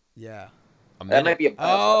kicks? Yeah. That might be a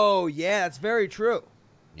yeah, that's very true.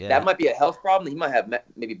 Yeah. That might be a health problem. He might have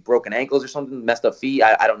maybe broken ankles or something, messed up feet.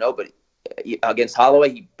 I don't know, but against Holloway,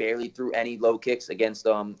 he barely threw any low kicks. Against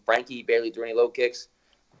Frankie, he barely threw any low kicks.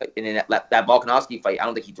 And in that Volkanovski fight, I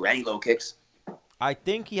don't think he threw any low kicks. I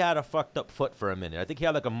think he had a fucked up foot for a minute. I think he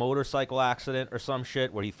had like a motorcycle accident or some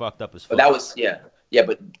shit where he fucked up his foot. But that was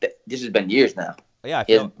but this has been years now. Yeah,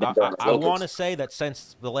 I want to say that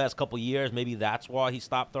since the last couple years, maybe that's why he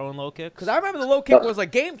stopped throwing low kicks. Because I remember the low kick was a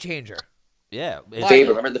game changer. Yeah,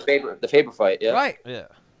 Faber, remember the Faber fight? Yeah, right. Yeah,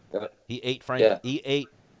 he ate Frank. Yeah. He ate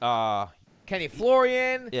Kenny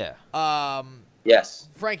Florian. Yeah. Yes.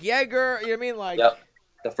 Frank Yeager. You know what I mean? Like. Yep.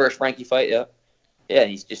 The first Frankie fight. Yeah. Yeah,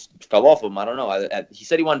 he just fell off of him. I don't know. He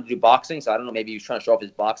said he wanted to do boxing, so I don't know. Maybe he was trying to show off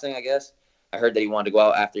his boxing, I guess. I heard that he wanted to go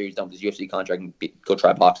out after he was done with his UFC contract and go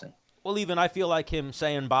try boxing. Well, even I feel like him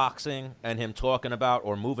saying boxing and him talking about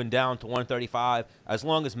or moving down to 135, as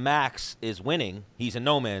long as Max is winning, he's in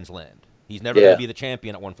no man's land. He's never going to be the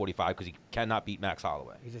champion at 145 because he cannot beat Max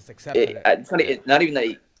Holloway. He just accepted it. It's funny, it's not even that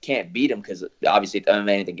he can't beat him because obviously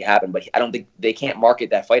anything can happen, but I don't think they can't market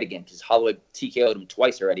that fight again because Holloway TKO'd him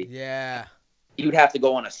twice already. Yeah. He would have to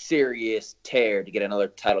go on a serious tear to get another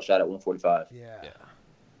title shot at 145. Yeah.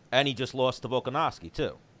 And he just lost to Volkanovski,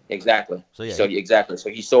 too. Exactly. So, yeah. Exactly. So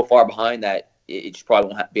he's so far behind that it just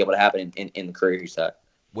probably won't be able to happen in the career he's at.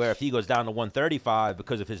 Where if he goes down to 135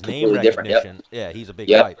 because of his name recognition, he's a big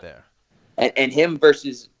fight there. And him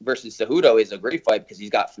versus Cejudo is a great fight because he's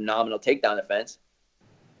got phenomenal takedown defense,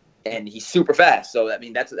 and he's super fast. So I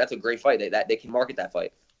mean that's a great fight. They can market that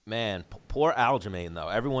fight. Man, poor Aljamain though.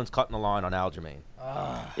 Everyone's cutting the line on Aljamain.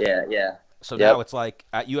 Yeah. So now it's like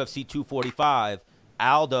at UFC 245,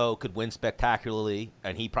 Aldo could win spectacularly,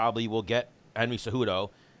 and he probably will get Henry Cejudo.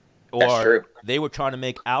 Or they were trying to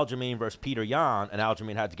make Aljamain versus Peter Yan, and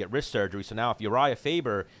Aljamain had to get wrist surgery. So now if Uriah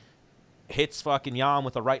Faber hits fucking Yan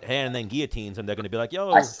with a right hand and then guillotines him, they're going to be like,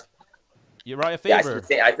 yo, Uriah Faber.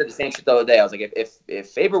 Yeah, I said the same shit the other day. I was like, if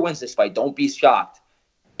Faber wins this fight, don't be shocked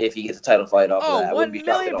if he gets a title fight off of that.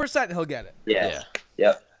 1,000,000% he'll get it. Yeah.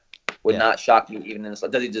 Yep. Would not shock me even in this.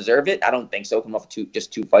 Does he deserve it? I don't think so. Coming off of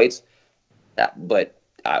just two fights. But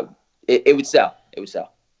it would sell. It would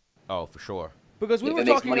sell. Oh, for sure. Because we were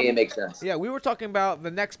talking talking money, it makes sense. Yeah, we were talking about the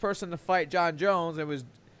next person to fight Jon Jones. It was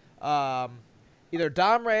either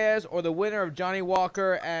Dom Reyes or the winner of Johnny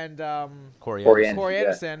Walker and Corey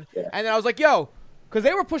Anderson. Yeah. And then I was like, yo, because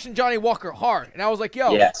they were pushing Johnny Walker hard. And I was like,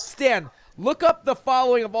 yo, Stan, look up the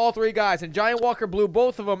following of all three guys. And Johnny Walker blew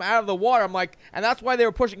both of them out of the water. I'm like, and that's why they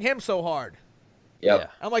were pushing him so hard. Yeah.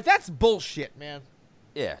 I'm like, that's bullshit, man.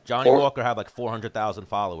 Yeah, Johnny Walker had like 400,000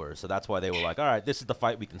 followers. So that's why they were like, all right, this is the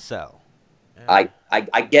fight we can sell. I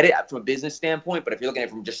get it from a business standpoint, but if you're looking at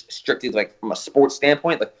it from just strictly like from a sports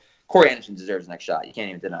standpoint, like Corey Anderson deserves the next shot. You can't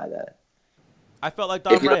even deny that. I felt like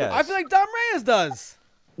Dom Reyes. I feel like Dom Reyes does.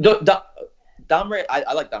 Dom Reyes,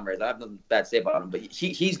 I like Dom Reyes. I have nothing bad to say about him, but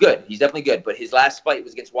he's good. He's definitely good. But his last fight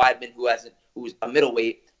was against Weidman, who was a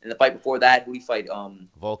middleweight, and the fight before that, who did he fight?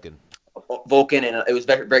 Vulcan, and it was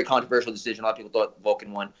very, very controversial decision. A lot of people thought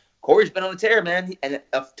Vulcan won. Corey's been on the tear, man, and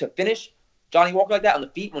to finish Johnny Walker like that on the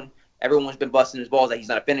feet when everyone's been busting his balls that he's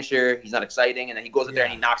not a finisher, he's not exciting, and then he goes in there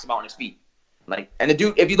and he knocks him out on his feet. Like, and the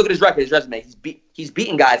dude, if you look at his record, his resume, he's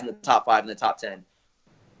beaten guys in the top 5 and the top 10.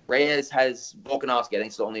 Reyes has Volkanovski. I think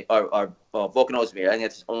it's the only, or Volkanovski. I think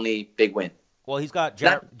that's his only big win. Well, he's got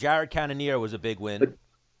Jared Cannonier was a big win.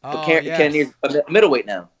 But Cannonier's a middleweight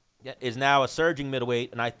now. Yeah, is now a surging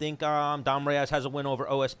middleweight, and I think Dom Reyes has a win over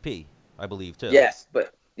OSP, I believe too. Yes,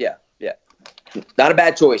 but yeah, not a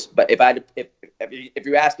bad choice. But if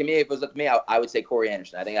you're asking me, if it was up to me, I would say Corey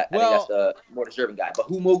Anderson. I think that's the more deserving guy. But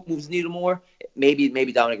who moves the needle more? Maybe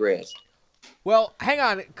Dominic Reyes. Well, hang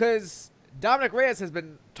on, because Dominic Reyes has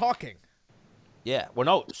been talking. Yeah, well,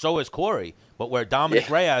 no, so is Corey. But where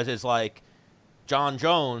Dominic Reyes is like, Jon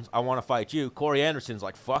Jones, I want to fight you. Corey Anderson's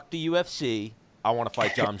like, fuck the UFC, I want to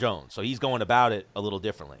fight Jon Jones. So he's going about it a little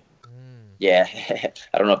differently. Yeah,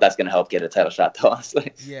 I don't know if that's going to help get a title shot, though,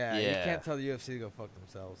 honestly. Yeah, you can't tell the UFC to go fuck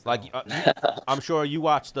themselves. Like, I'm sure you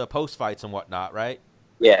watched the post-fights and whatnot, right?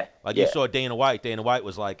 Yeah. Like, you saw Dana White. Dana White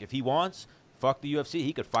was like, if he wants, fuck the UFC.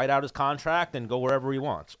 He could fight out his contract and go wherever he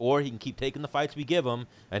wants. Or he can keep taking the fights we give him,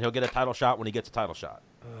 and he'll get a title shot when he gets a title shot.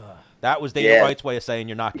 That was Dana White's way of saying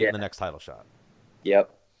you're not getting the next title shot. Yep.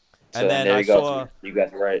 And then I saw you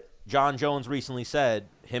guys are right. Jon Jones recently said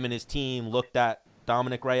him and his team looked at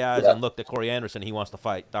Dominic Reyes and looked at Corey Anderson. He wants to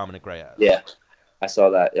fight Dominic Reyes. Yeah, I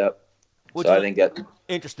saw that. Yep. Which so I think that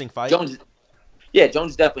interesting fight. Jones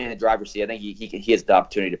is definitely in the driver's seat. I think he has the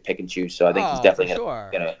opportunity to pick and choose. So I think he's definitely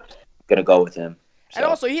gonna go with him. So. And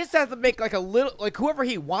also, he just has to make like a little, like whoever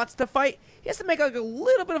he wants to fight, he has to make like a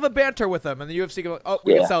little bit of a banter with him, and the UFC go, oh,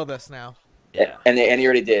 we can sell this now. Yeah, and he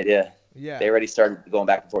already did. Yeah. They already started going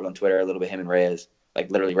back and forth on Twitter a little bit. Him and Reyes,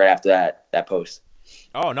 like literally right after that post.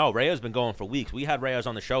 Oh no, Reyes been going for weeks. We had Reyes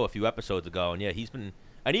on the show a few episodes ago, and yeah, he's been.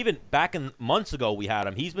 And even back in months ago, we had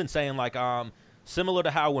him. He's been saying like similar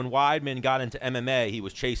to how when Weidman got into MMA, he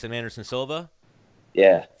was chasing Anderson Silva.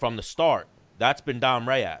 Yeah. From the start, that's been Dom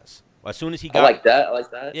Reyes. As soon as he got, I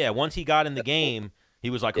like that. Yeah, once he got in the game, he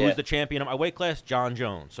was like, "Who's the champion of my weight class?" Jon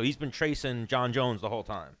Jones. So he's been tracing Jon Jones the whole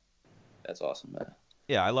time. That's awesome, man.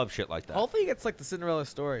 Yeah, I love shit like that. Hopefully, he gets like the Cinderella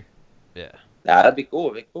story. Yeah. Nah, that'd be cool.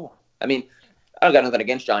 That'd be cool. I mean, I don't got nothing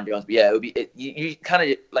against Jon Jones, but yeah, it would be. You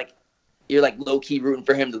kind of like you're like low key rooting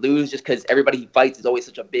for him to lose just because everybody he fights is always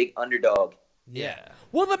such a big underdog. Yeah.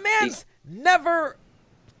 Well, the man's never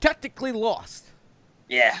technically lost.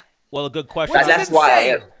 Yeah. Well, a good question. That's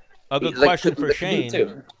why. A good question for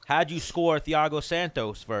Shane. How'd you score Thiago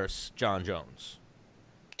Santos versus Jon Jones?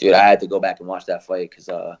 Dude, I had to go back and watch that fight because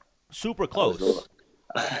super close.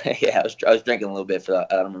 I was drinking a little bit for that.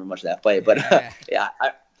 I don't remember much of that fight, but yeah,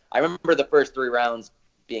 I remember the first 3 rounds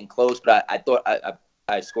being close, but I thought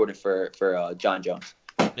I scored it for Jon Jones.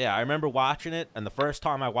 Yeah, I remember watching it, and the first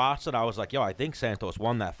time I watched it, I was like, "Yo, I think Santos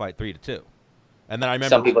won that fight 3-2." And then I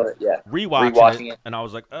remember rewatching it, and I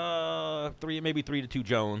was like, maybe 3-2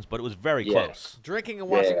 Jones, but it was very close. Drinking and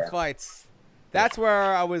watching fights. That's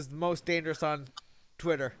where I was most dangerous on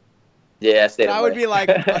Twitter. Yeah, I would be like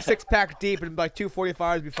a 6-pack deep and like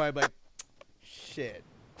 245s before I'd be like, shit.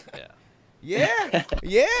 Yeah.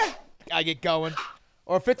 Yeah. I get going.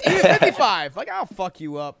 Or 55. Like, I'll fuck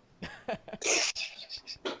you up.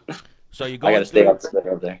 So you're going I gotta stay up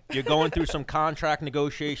there. You're going through some contract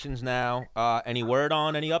negotiations now. Any word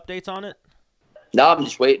on any updates on it? No, I'm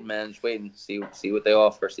just waiting, man. Just waiting. See what they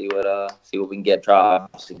offer. See what we can get. Try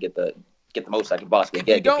to get the most I can possibly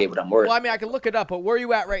get paid what I'm worth. Well, I mean, I can look it up, but where are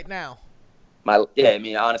you at right now? I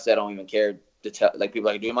mean, honestly, I don't even care to tell. Like, people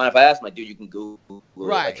are like, do you mind if I ask? I'm like, dude, you can Google.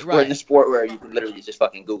 Right. We're in the sport where you can literally just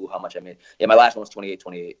fucking Google how much I made. Yeah, my last one was 28.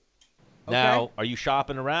 Now, are you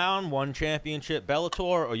shopping around one championship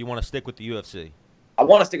Bellator, or you want to stick with the UFC? I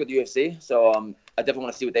want to stick with the UFC, so I definitely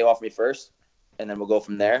want to see what they offer me first, and then we'll go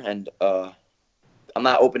from there. And I'm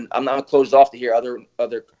not closed off to hear other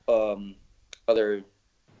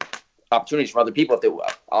opportunities from other people.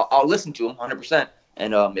 If I'll listen to them 100%.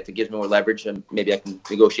 And if it gives me more leverage, maybe I can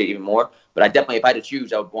negotiate even more. But if I had to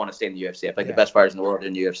choose, I would want to stay in the UFC. I feel like the best fighters in the world are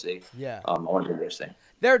in the UFC. Yeah. I want to do the UFC.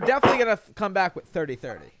 They're definitely going to come back with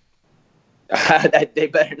 30-30. They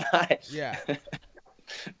better not. Yeah.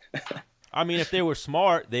 I mean, if they were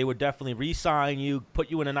smart, they would definitely re-sign you, put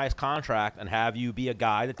you in a nice contract, and have you be a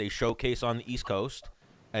guy that they showcase on the East Coast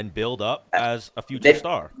and build up as a future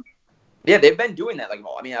star. Yeah, they've been doing that. Like,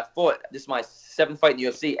 I mean, I fought. This is my 7th fight in the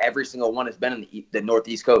UFC. Every single one has been in the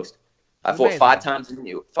Northeast Coast. I fought 5 times in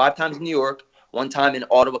New York, 1 time in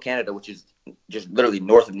Ottawa, Canada, which is just literally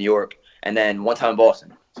north of New York, and then 1 time in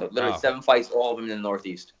Boston. So literally 7 fights, all of them in the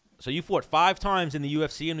Northeast. So you fought 5 times in the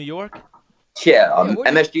UFC in New York? Yeah,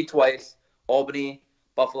 MSG twice, Albany,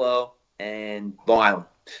 Buffalo, and Long Island.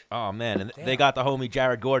 Oh, man. And they got the homie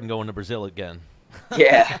Jared Gordon going to Brazil again.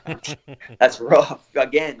 Yeah, that's rough.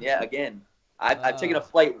 Again. I've taken a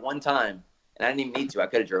flight 1 time, and I didn't even need to. I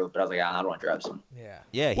could have drove, but I was like, I don't want to drive some.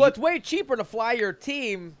 Yeah. Well, it's way cheaper to fly your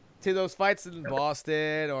team to those fights in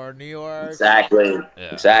Boston or New York. Exactly.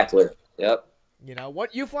 Yep. You know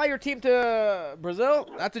what? You fly your team to Brazil?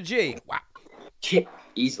 That's a G. Wow.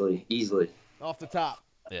 Easily. Off the top.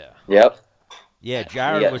 Yeah. Yep. Yeah,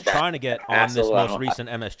 Jared was trying to get on this most recent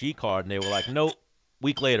MSG card, and they were like, nope.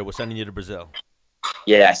 Week later, we're sending you to Brazil.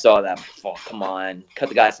 Yeah, I saw that. Oh, come on. Cut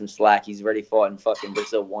the guy some slack. He's already fought in fucking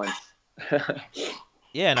Brazil once.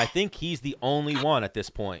 Yeah, and I think he's the only one at this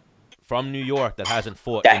point from New York that hasn't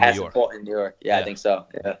fought in New York. Fought in New York. Yeah, I think so.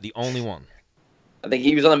 Yeah. The only one. I think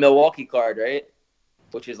he was on the Milwaukee card, right?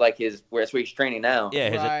 Which is like where he's training now.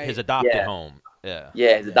 Yeah, his adopted home. Yeah.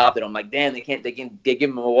 Yeah, his adopted home. Like, damn, they give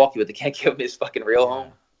him Milwaukee, but they can't give him his fucking real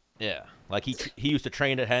home. Yeah. Like he used to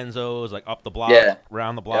train at Henzo's, like up the block,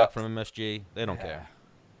 around the block from MSG. They don't care.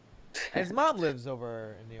 And his mom lives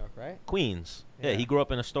over in New York, right? Queens. Yeah, he grew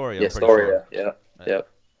up in Astoria. Yeah, Astoria. Sure. Yeah.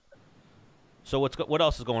 So what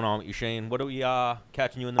else is going on with you, Shane? What are we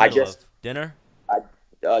catching you in the middle of? Dinner?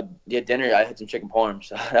 Dinner. I had some chicken parm,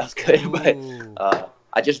 so that was good. But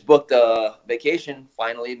I just booked a vacation.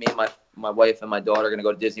 Finally, me and my wife and my daughter are gonna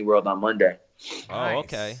go to Disney World on Monday. Oh, nice.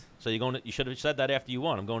 Okay. So you should have said that after you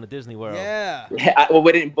won. I'm going to Disney World. Yeah. Well,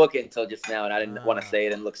 we didn't book it until just now, and I didn't want to say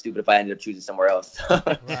it and look stupid if I ended up choosing somewhere else.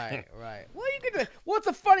 Right. Well, what's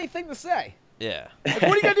a funny thing to say? Yeah. Like,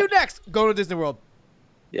 what are you gonna do next? Go to Disney World.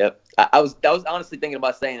 Yep. I was honestly thinking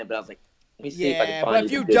about saying it, but I was like, let me see if I can find but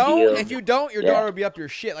if you don't, your daughter will be up your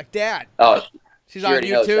shit. Like, Dad. Oh, she's on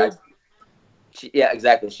YouTube. Yeah,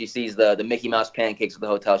 exactly. She sees the Mickey Mouse pancakes at the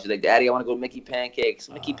hotel. She's like, Daddy, I want to go Mickey pancakes.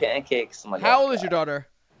 Mickey pancakes. I'm like, how old is your daughter?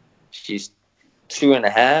 She's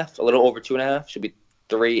 2.5, a little over 2.5. She'll be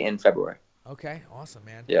 3 in February. Okay, awesome,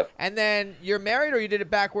 man. Yep. And then you're married, or you did it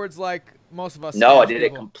backwards like most of us? No, I did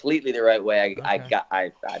it completely the right way.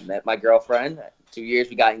 I met my girlfriend. 2 years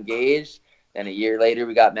we got engaged. Then a year later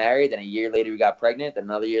we got married. Then a year later we got pregnant. Then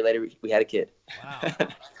another year later we had a kid. Wow.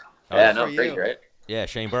 Yeah, no, crazy, right? Yeah,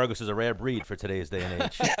 Shane Burgos is a rare breed for today's day and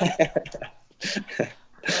age.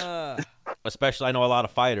 Especially, I know a lot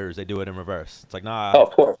of fighters, they do it in reverse. It's like, nah. Oh,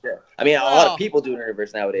 of course, yeah. I mean, a lot of people do it in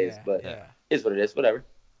reverse nowadays, but it's what it is, whatever.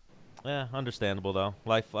 Yeah, understandable, though.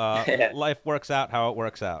 Life life works out how it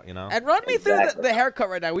works out, you know? And run me through the haircut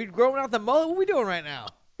right now. We growing out the mullet? What are we doing right now?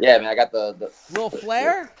 Yeah, man, I got the little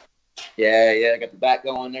flare? Yeah, I got the back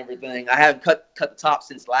going and everything. I haven't cut the top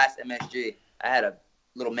since last MSG. I had a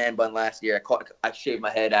little man bun last year. I shaved my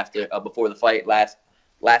head after before the fight last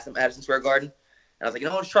Madison Square Garden. And I was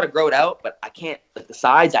like, I'll just try to grow it out, but I can't. Like the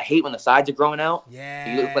sides, I hate when the sides are growing out.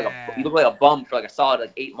 Yeah. You look like a bum for like a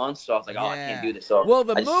solid 8 months. So I was like, I can't do this. So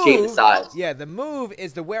I just shaved the sides. Yeah, the move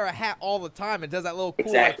is to wear a hat all the time. It does that little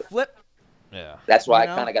cool like, flip. Yeah. That's why I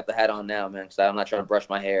kind of got the hat on now, man, because I'm not trying to brush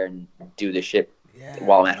my hair and do this shit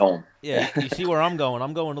while I'm at home. Yeah, you see where I'm going.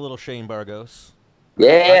 I'm going a little Shane Burgos.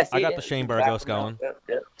 Yeah, I got the Shane Burgos going.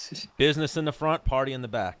 Yep. Business in the front, party in the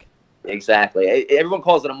back. Exactly. Everyone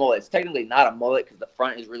calls it a mullet. It's technically not a mullet because the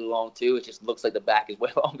front is really long too. It just looks like the back is way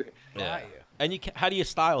longer. Yeah. And how do you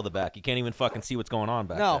style the back? You can't even fucking see what's going on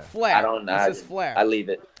back there. Flare. I don't know. It's just flare. I leave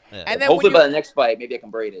it. Yeah. And then hopefully by the next fight, maybe I can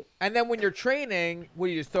braid it. And then when you're training, will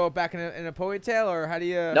you just throw it back in a ponytail, or how do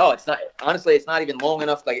you? No, it's not. Honestly, it's not even long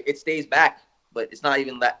enough. Like it stays back, but it's not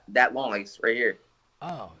even that long. Like it's right here.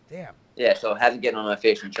 Oh, damn. Yeah, so it hasn't gotten on my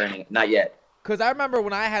face from training. Not yet. Because I remember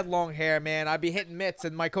when I had long hair, man, I'd be hitting mitts,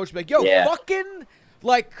 and my coach would be like, yo, fucking,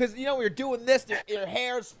 like, because, you know, when you're doing this, your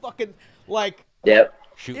hair's fucking, like. Yep.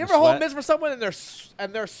 You ever hold mitts for someone, and their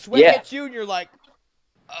sweat hits you, and you're like,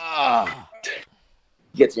 ah.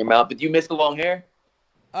 Gets in your mouth. But do you miss the long hair?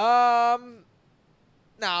 No.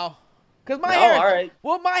 Because my hair. All right.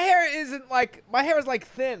 Well, my hair isn't like, my hair is like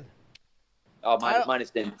thin. Oh, mine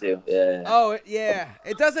is thin too. Yeah. Oh, yeah.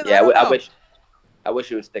 It doesn't. Yeah, I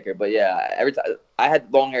wish it was thicker, but yeah, every time I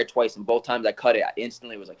had long hair twice, and both times I cut it, I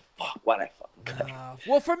instantly was like, "Fuck, why did I fucking cut it?"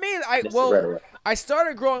 Well, for me, I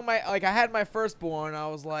started growing I had my firstborn. I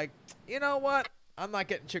was like, you know what? I'm not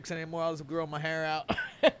getting chicks anymore. I'll just grow my hair out.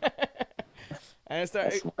 And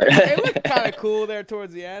it looked kind of cool there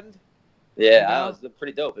towards the end. Yeah, it was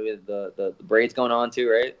pretty dope. It was the braids going on too,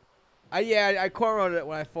 right? I cornrowed it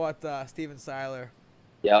when I fought Steven Seiler.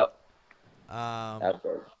 Yep.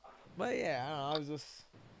 But yeah, I don't know. I was just.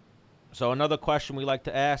 So another question we like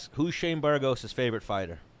to ask: who's Shane Burgos' favorite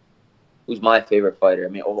fighter? Who's my favorite fighter? I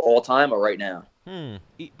mean, of all time or right now?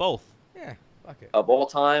 Eat both. Yeah, fuck it. Of all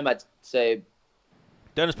time, I'd say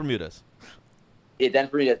Dennis Bermudez. Yeah, Dennis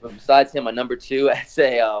Bermudez. But besides him, my number 2, I'd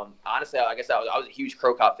say honestly, I guess I was a huge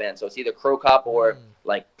Crow Cop fan. So it's either Crow Cop or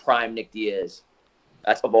like prime Nick Diaz.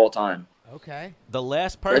 That's of all time. Okay. The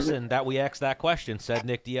last person that we asked that question said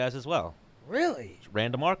Nick Diaz as well. Really?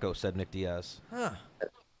 Randa Marco said Nick Diaz. Huh.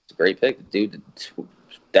 It's a great pick, dude.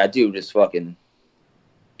 That dude is fucking.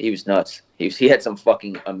 He was nuts. He had some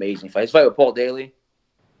fucking amazing fights. His fight with Paul Daly,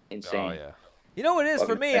 insane. Oh yeah. You know what it is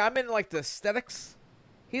for me? I'm in like the aesthetics.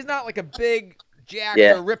 He's not like a big jacked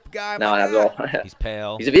or ripped guy. No, not at all. He's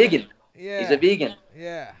pale. He's a vegan. Yeah. He's a vegan.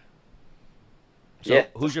 Yeah. So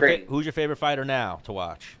who's your favorite fighter now to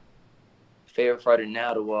watch? Favorite fighter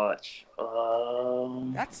now to watch.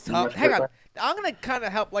 That's tough. Hang on. I'm going to kind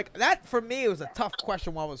of help. Like, that for me was a tough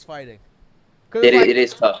question while I was fighting. It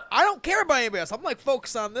is tough. I don't care about anybody else. I'm like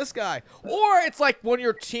focused on this guy. Or it's like one of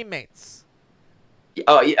your teammates.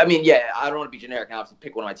 Oh, I mean, yeah. I don't want to be generic. I have to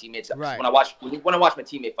pick one of my teammates. Right. When I watch my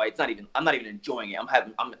teammate fight, I'm not even enjoying it. I'm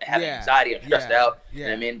having anxiety. I'm stressed out. Yeah. You know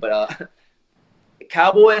what I mean? But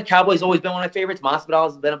Cowboy's always been one of my favorites. Masvidal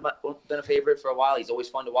has been a favorite for a while. He's always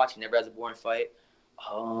fun to watch. He never has a boring fight.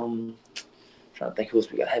 Trying to think who else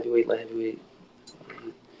we got. Heavyweight, light heavyweight.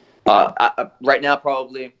 Right now,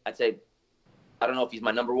 probably I'd say I don't know if he's my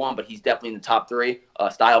number 1, but he's definitely in the top 3.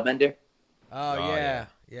 Stylebender. Oh yeah.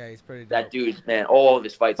 Yeah, he's pretty dope. That dude, man, all of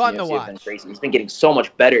his fights Fun in to the UFC watch. have been crazy. He's been getting so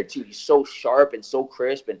much better too. He's so sharp and so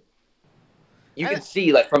crisp, and you can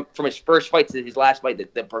see like from his first fight to his last fight,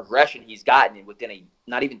 the progression he's gotten within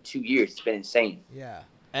not even 2 years. It's been insane. Yeah.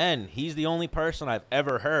 And he's the only person I've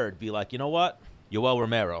ever heard be like, you know what? Yoel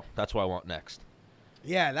Romero. That's what I want next.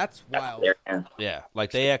 Yeah, that's wild. Yeah,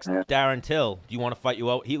 like they asked Darren Till, "Do you want to fight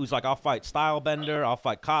Yoel?" He was like, "I'll fight Stylebender. I'll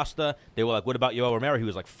fight Costa." They were like, "What about Yoel Romero?" He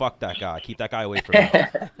was like, "Fuck that guy. Keep that guy away from me.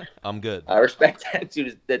 I'm good." I respect that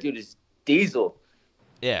dude. That dude is diesel.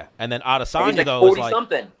 Yeah, and then Adesanya like though is like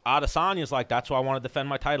something. Adesanya's like, that's who I want to defend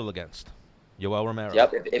my title against. Yoel Romero.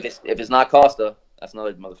 Yep. If it's not Costa, that's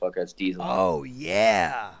another motherfucker. That's diesel. Oh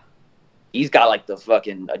yeah. He's got like the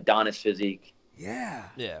fucking Adonis physique. Yeah.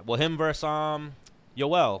 Yeah. Well, him versus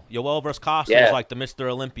Yoel versus Costa was like the Mr.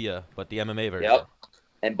 Olympia, but the MMA version. Yep.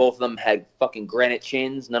 And both of them had fucking granite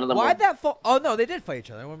chins. None of them. Why'd that fall? Oh no, they did fight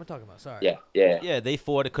each other. What am I talking about? Sorry. Yeah. Yeah, they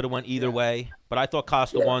fought. It could have went either way, but I thought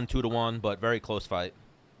Costa won 2-1, but very close fight.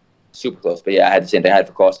 Super close, but yeah, I had the same thing I had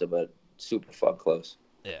for Costa, but super fuck close.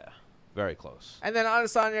 Yeah, very close. And then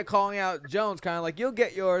Adesanya calling out Jones, kind of like, "You'll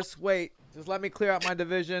get yours. Wait, just let me clear out my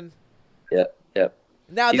division." Yep.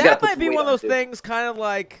 Now that might be one of those things, kind of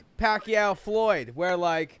like Pacquiao Floyd, where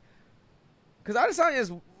like, because Adesanya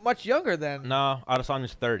is much younger than. No,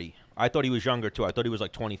 Adesanya's 30. I thought he was younger too. I thought he was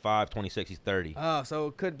like 25, 26. He's 30. Oh, so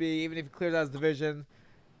it could be even if he clears out his division.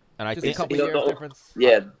 And I just think a couple years difference.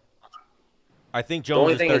 Yeah. I think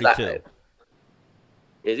Jones is 32.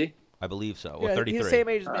 Is he? I believe so. Yeah, or 33. he's the same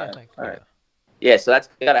age as me, I think. All right. Yeah, so that's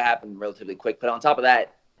got to happen relatively quick. But on top of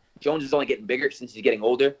that, Jones is only getting bigger since he's getting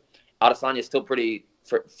older. Adesanya is still pretty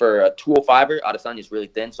for a 205er. Adesanya is really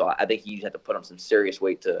thin, so I think you have to put on some serious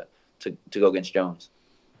weight to go against Jones.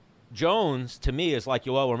 Jones, to me, is like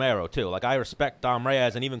Yoel Romero, too. Like, I respect Dom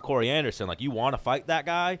Reyes and even Corey Anderson. Like, you want to fight that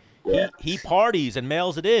guy? Yeah. He parties and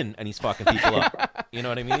mails it in, and he's fucking people up. You know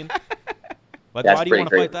what I mean? Like, That's why do you want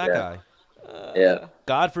to fight that yeah. guy? Yeah.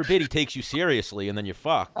 God forbid he takes you seriously, and then you're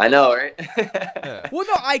fucked. I know, right? Yeah. Well,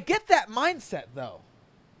 no, I get that mindset, though.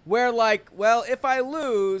 Where, like, well, if I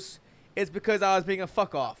lose, it's because I was being a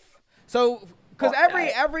fuck off. So, because I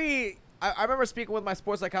remember speaking with my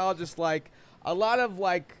sports psychologist, like, a lot of,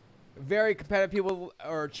 like, very competitive people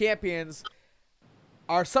or champions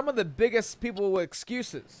are some of the biggest people with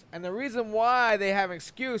excuses. And the reason why they have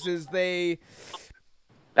excuses, they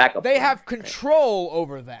have control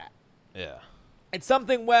over that. Yeah. It's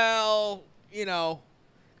something, well, you know,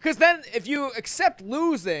 because then if you accept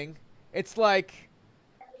losing, it's like,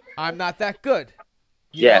 I'm not that good.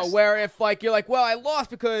 You know, where if, like, you're like, well, I lost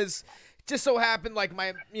because it just so happened, like,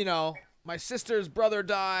 my sister's brother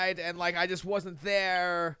died and, like, I just wasn't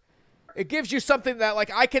there. It gives you something that,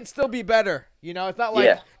 like, I can still be better. You know, it's not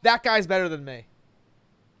like that guy's better than me.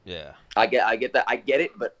 Yeah. I get that. I get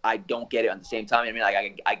it, but I don't get it at the same time. I mean,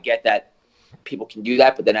 like, I get that people can do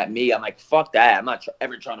that, but then at me, I'm like, fuck that. I'm not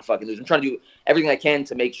ever trying to fucking lose. I'm trying to do everything I can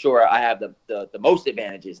to make sure I have the most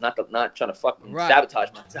advantages, not trying to fucking sabotage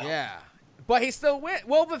myself. Yeah. But he still wins.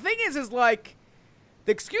 Well, the thing is like,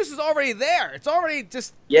 the excuse is already there. It's already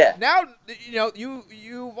just now. You know,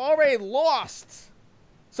 you've already lost.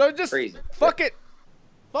 So just fuck it.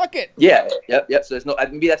 Yeah. Yep. So there's no.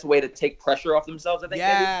 Maybe that's a way to take pressure off themselves. I think.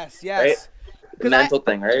 Yes. Right? The mental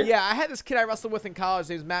thing, right? Yeah. I had this kid I wrestled with in college. His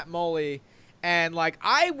name's Matt Moley, and like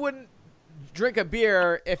I wouldn't drink a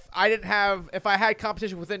beer if I had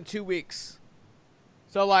competition within 2 weeks.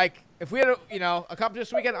 So like. If we had a competition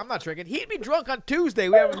this weekend, I'm not drinking. He'd be drunk on Tuesday.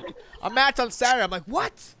 We have a match on Saturday. I'm like,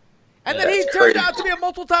 what? And then he turned out to be a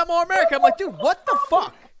multiple-time All-American. I'm like, dude, what the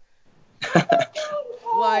fuck?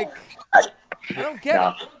 Like, I don't get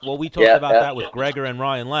it. Well, we talked about that with Gregor and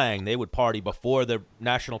Ryan Lang. They would party before the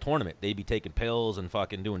national tournament. They'd be taking pills and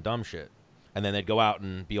fucking doing dumb shit. And then they'd go out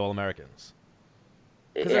and be All-Americans.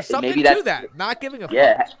 Because there's something to that. Not giving a fuck.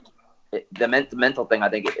 Yeah. The mental thing, I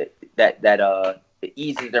think, it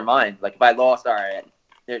eases their mind. Like, if I lost, all right.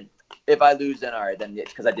 If I lose, then all right. Then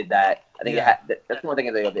it's because I did that. I think that's one thing.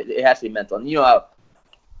 It has to be mental. And you know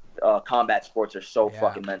how combat sports are so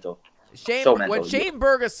fucking mental. When Shane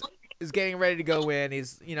Burgos is getting ready to go in,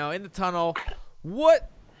 he's in the tunnel.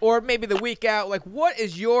 Or maybe the week out. Like, what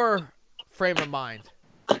is your frame of mind?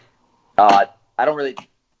 I don't really.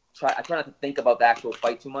 I try not to think about the actual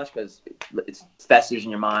fight too much because it's festers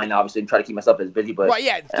in your mind. Obviously, try to keep myself as busy. But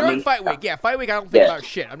during fight week, fight week, I don't think about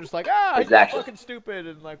shit. I'm just like, he's fucking stupid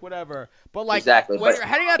and like whatever. But like, when you're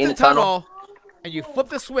heading out the tunnel and you flip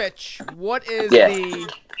the switch, what is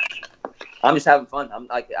the? I'm just having fun. I'm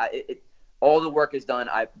like, all the work is done.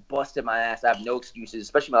 I busted my ass. I have no excuses,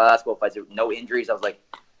 especially my last couple fights. There were no injuries. I was like,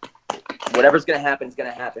 whatever's gonna happen is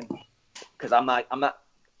gonna happen because I'm not.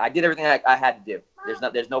 I did everything I had to do.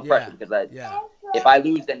 There's no pressure because if I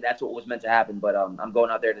lose, then that's what was meant to happen. But I'm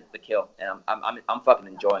going out there to kill, and I'm fucking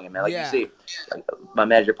enjoying it, man. Like you see, like, my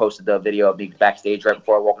manager posted the video of me backstage right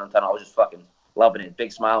before I walked on the tunnel. I was just fucking loving it.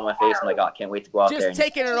 Big smile on my face. I'm like, oh, I can't wait to go out there. Just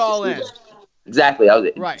taking it all in. Exactly.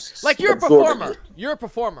 Right. Like you're a performer. You're a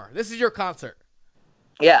performer. This is your concert.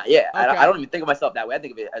 Yeah, yeah. Okay. I don't even think of myself that way. I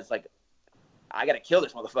think of it as like, I got to kill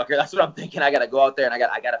this motherfucker. That's what I'm thinking. I got to go out there and I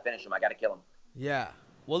got to finish him. I got to kill him. Yeah.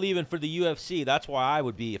 Well, even for the UFC, that's why I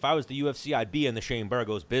would be. If I was the UFC, I'd be in the Shane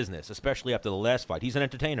Burgos business, especially after the last fight. He's an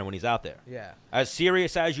entertainer when he's out there. Yeah. As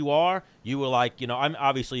serious as you are, you were like, I'm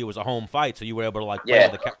obviously it was a home fight, so you were able to like play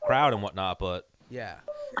with the crowd and whatnot. But yeah,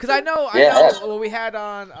 because I know when we had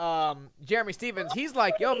on Jeremy Stevens, he's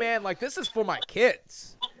like, yo, man, like this is for my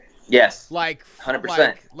kids. Yes. Like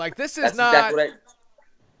 100%. Like this is That's not. Exactly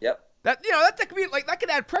Yep. That that could be like that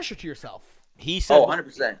could add pressure to yourself. He said,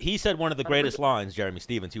 100%. He said one of the greatest lines, Jeremy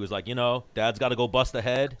Stevens. He was like, Dad's got to go bust a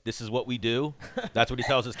head. This is what we do. That's what he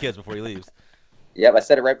tells his kids before he leaves. Yep, I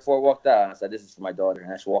said it right before I walked out. I said, this is for my daughter.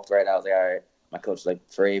 And I just walked right out. I was like, all right. My coach was like,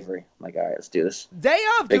 for Avery. I'm like, all right, let's do this. Day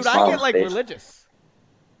of, dude. I get like religious.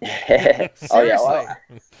 Seriously. Oh, yeah.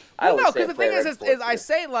 Well, no, because the thing is I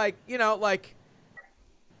say like, like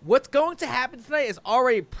what's going to happen tonight is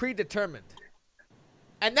already predetermined.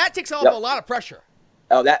 And that takes off a lot of pressure.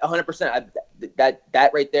 Oh, that 100%.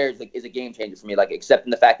 That right there is a game changer for me. Like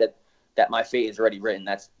accepting the fact that my fate is already written.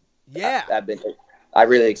 That's I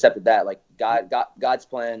really accepted that. Like God's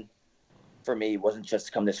plan for me wasn't just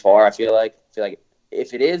to come this far. I feel like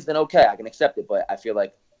if it is, then okay, I can accept it. But I feel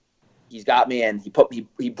like He's got me, and he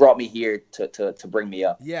brought me here to bring me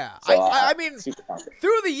up. Yeah, so, I mean,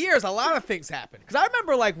 through the years, a lot of things happened. Because I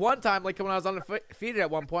remember, like, one time, like, when I was undefeated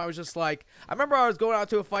at one point, I was just like, I remember I was going out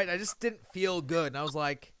to a fight, and I just didn't feel good. And I was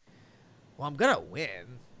like, well, I'm going to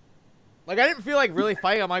win. Like, I didn't feel like really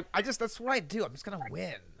fighting. I'm like, that's what I do. I'm just going to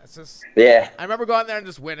win. That's just, yeah. I remember going there and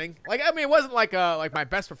just winning. Like, I mean, it wasn't like my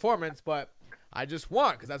best performance, but I just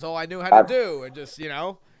won because that's all I knew how to do. And just,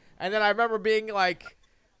 and then I remember being like,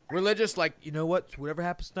 religious, like, you know what? Whatever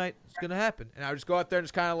happens tonight, it's gonna happen. And I would just go out there and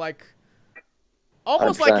just kind of like,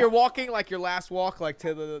 almost 100%. Like you're walking, like your last walk, like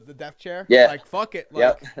to the death chair. Yeah. Like fuck it.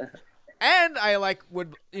 Like, and I like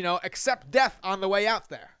would accept death on the way out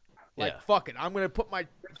there. Like fuck it, I'm gonna put my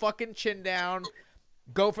fucking chin down,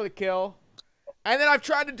 go for the kill, and then I've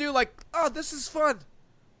tried to do like, oh, this is fun.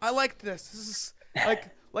 I like this. This is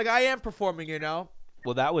like I am performing,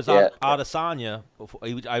 Well, that was Adesanya.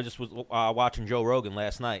 I just was watching Joe Rogan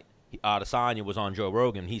last night. Adesanya was on Joe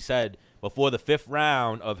Rogan. He said before the 5th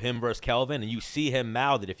round of him versus Kelvin, and you see him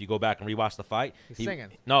mouth it if you go back and rewatch the fight. He's singing.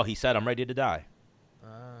 No, he said, I'm ready to die.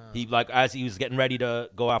 He as he was getting ready to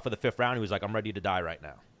go out for the 5th round, he was like, I'm ready to die right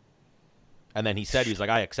now. And then he said, he was like,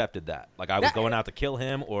 I accepted that. Like, I was going out to kill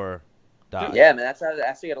him or die. Yeah, man, that's how you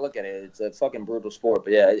got to look at it. It's a fucking brutal sport.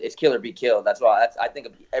 But, yeah, it's kill or be killed. That's why I think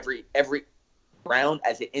of every round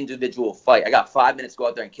as an individual fight. I got 5 minutes to go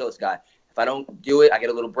out there and kill this guy. If I don't do it, I get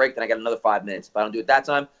a little break, then I get another 5 minutes. If I don't do it that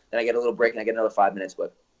time, then I get a little break and I get another 5 minutes.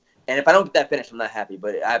 And if I don't get that finish, I'm not happy.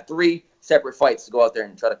 But I have 3 separate fights to go out there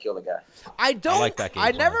and try to kill the guy. I like that game.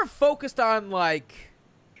 I never focused on like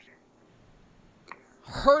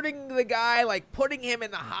hurting the guy, like putting him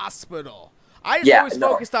in the hospital. I just always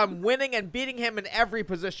focused on winning and beating him in every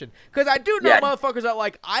position. Because I do know motherfuckers that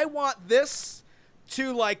like, I want this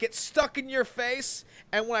to like get stuck in your face,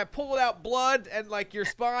 and when I pull it out, blood and like your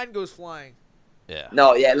spine goes flying. Yeah.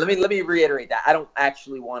 No, yeah. Let me reiterate that. I don't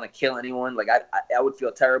actually want to kill anyone. Like I would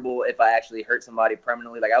feel terrible if I actually hurt somebody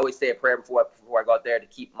permanently. Like I always say a prayer before I go out there to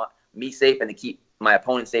keep me safe and to keep my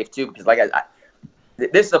opponent safe too. Because like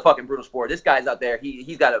this is a fucking brutal sport. This guy's out there.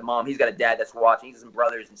 He's got a mom. He's got a dad that's watching. He's some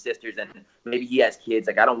brothers and sisters, and maybe he has kids.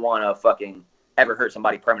 Like I don't want to fucking ever hurt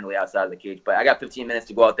somebody permanently outside of the cage. But I got 15 minutes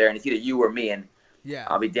to go out there, and it's either you or me, and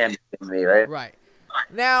I'll be damned if it's me, right? Right.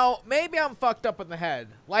 Now, maybe I'm fucked up in the head.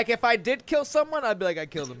 Like, if I did kill someone, I'd be like, I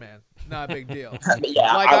killed a man. Not a big deal.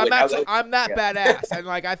 I'm that badass. And,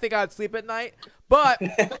 like, I think I'd sleep at night. But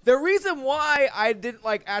the reason why I didn't,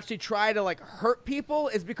 like, actually try to, like, hurt people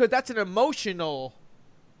is because that's an emotional,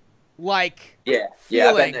 like,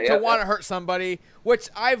 feeling to want to hurt somebody, which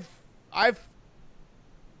I've done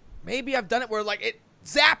it where, like, it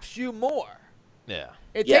zaps you more. Yeah.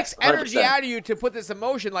 It takes energy 100%. Out of you to put this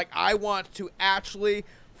emotion like, I want to actually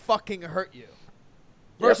fucking hurt you.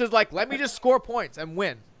 Versus like, let me just score points and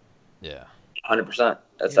win. Yeah. 100%.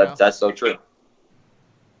 That's so true.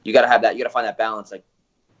 You got to have that. You got to find that balance, like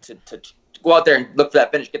to go out there and look for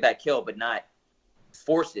that finish, get that kill, but not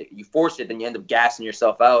force it. You force it, then you end up gassing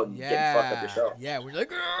yourself out and getting fucked up yourself. Yeah. We're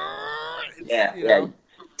like, yeah.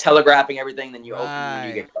 Telegraphing everything, then you open and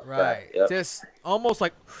you get fucked up. Yep. Just almost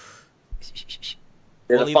like.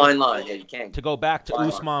 There's a fine line. Yeah, you can't. To go back to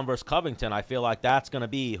Usman versus Covington, I feel like that's going to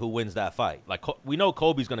be who wins that fight. Like, we know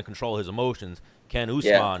Kobe's going to control his emotions. Can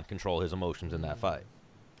Usman control his emotions in that fight?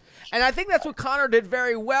 And I think that's what Conor did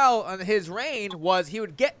very well on his reign was he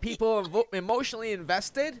would get people emotionally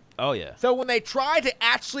invested. Oh, yeah. So when they tried to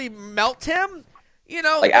actually melt him, you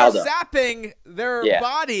know, like they're Aldo. zapping their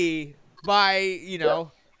body by, you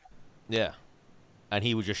know. Yeah. And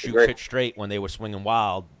he would just shoot shit straight when they were swinging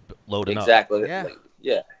wild, loading up. Exactly. Yeah.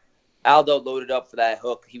 Yeah. Aldo loaded up for that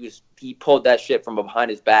hook. He pulled that shit from behind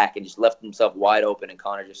his back and just left himself wide open, and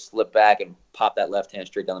Conor just slipped back and popped that left hand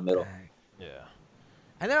straight down the middle. Yeah.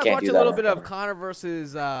 And then I was watching a little bit of Conor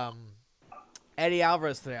versus Eddie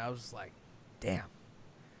Alvarez today. I was just like, damn.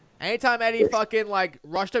 Anytime Eddie fucking like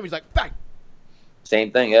rushed him, he's like, bang.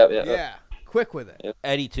 Same thing. Yeah. Quick with it.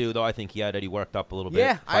 Eddie too, though. I think he had Eddie worked up a little bit.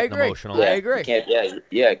 Yeah, I agree. Emotional. I agree.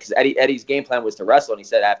 Because Eddie's game plan was to wrestle, and he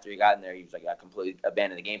said after he got in there, he was like, I completely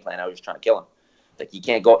abandoned the game plan. I was just trying to kill him. Like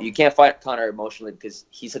you can't fight Conor emotionally because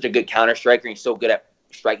he's such a good counter striker, and he's so good at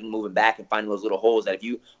striking, moving back, and finding those little holes that if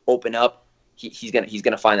you open up, he's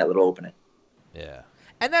gonna find that little opening. Yeah.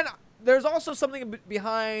 And then there's also something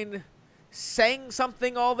behind saying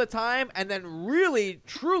something all the time and then really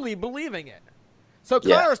truly believing it. So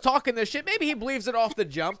Conor's talking this shit. Maybe he believes it off the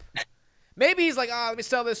jump. Maybe he's like, let me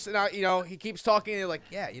sell this. And you know, he keeps talking. And you're like,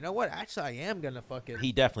 yeah, you know what? Actually, I am gonna fucking.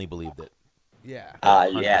 He definitely believed it. Yeah.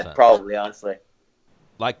 Yeah, probably, honestly.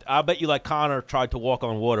 Like, I bet you, like, Conor tried to walk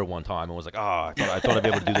on water one time and was like, I thought I'd be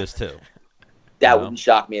able to do this too. That wouldn't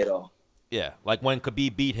shock me at all. Yeah, like when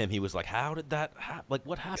Khabib beat him, he was like, how did that happen? Like,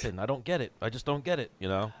 what happened? I don't get it. I just don't get it, you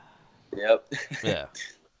know? Yep. Yeah.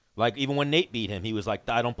 Like, even when Nate beat him, he was like,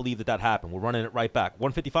 I don't believe that happened. We're running it right back.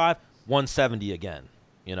 155, 170 again,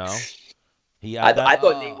 you know? I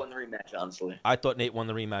thought Nate won the rematch, honestly. I thought Nate won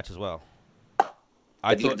the rematch as well.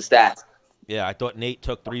 I thought the stats. Yeah, I thought Nate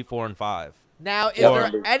took 3, 4, and 5. Now, is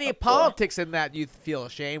there any politics in that you feel,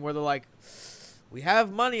 Shane, where they're like, we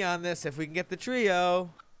have money on this if we can get the trio?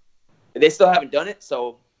 They still haven't done it,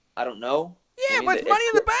 so I don't know. Yeah, but it's money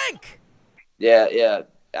in the bank. Yeah.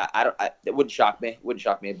 It wouldn't shock me. But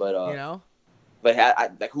you know. But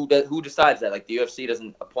like who decides that? Like the UFC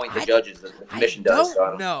doesn't appoint the judges. The commission does. I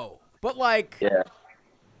don't know. But like,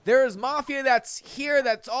 there's mafia that's here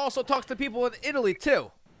that also talks to people in Italy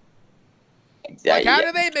too. Like, how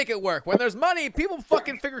do they make it work? When there's money, people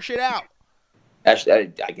fucking figure shit out.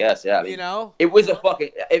 Actually, I guess, yeah. I mean, you know, it was a fucking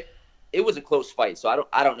it was a close fight. So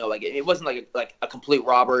I don't know. Like it wasn't like a complete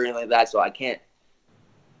robbery or anything like that. So I can't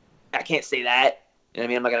say that. You know what I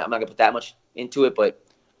mean? I'm not gonna put that much into it, but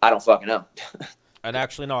I don't fucking know. And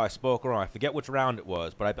actually, no, I spoke wrong. I forget which round it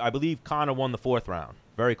was, but I believe Conor won the 4th round.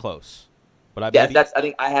 Very close. But I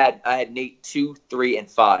think I had Nate 2, 3, and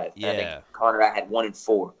 5. Yeah. And I think Conor I had 1 and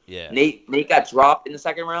 4. Yeah. Nate got dropped in the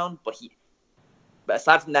 2nd round, but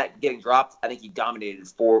aside from that getting dropped, I think he dominated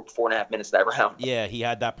 4.5 minutes that round. Yeah, he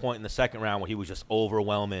had that point in the 2nd round where he was just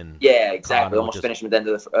overwhelming. Yeah, exactly. Conor almost finished him at the end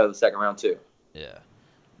of the 2nd round too. Yeah.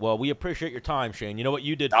 Well, we appreciate your time, Shane. You know what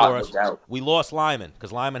you did for us? Doubt. We lost Lyman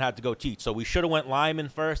because Lyman had to go teach. So we should have went Lyman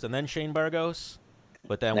first and then Shane Burgos.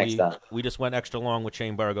 But then we just went extra long with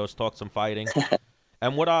Shane Burgos, talked some fighting.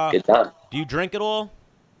 And what Good time. Do you drink at all?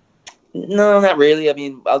 No, not really. I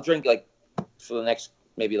mean, I'll drink like for the next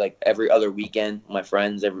maybe like every other weekend with my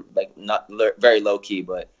friends. Not very low key,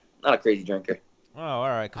 but not a crazy drinker. Oh, all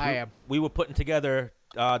right. I am. We were putting together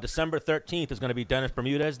December 13th is going to be Dennis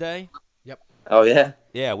Bermudez Day. Yep. Oh yeah.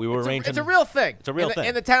 Yeah, we were arranging. It's a real thing. It's a real thing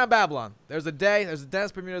in the town of Babylon. There's a day. There's a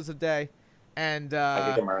Dennis Bermudez day. And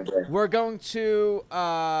we're going to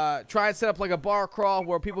try and set up like a bar crawl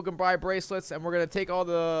where people can buy bracelets, and we're going to take all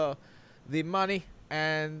the money,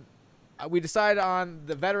 and we decided on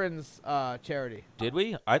the veterans charity. Did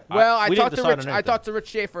we? I talked to Rich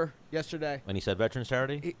Schaefer yesterday. And he said veterans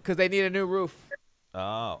charity? Because they need a new roof.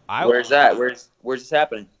 Oh. Where's that? Where's this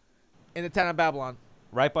happening? In the town of Babylon.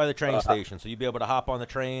 Right by the train station, so you'd be able to hop on the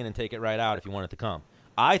train and take it right out if you wanted to come.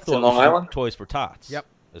 I thought Long Island? Toys for Tots. Yep.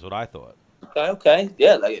 Is what I thought. Okay.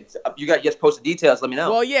 Yeah, like you just post the details. Let me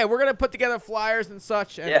know. Well, yeah, we're gonna put together flyers and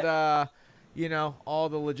such, and you know, all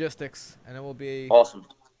the logistics, and it will be awesome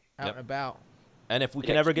out and about. And if we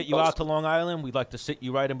can ever get you out to Long Island, we'd like to sit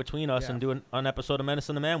you right in between us and do an episode of Menace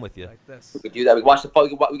and The Man with you. Like this. We could do that. We watch the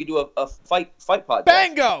fight. We could do a fight podcast.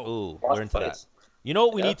 Bango! Ooh, we're into that. You know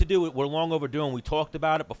what we need to do? We're long overdue, and we talked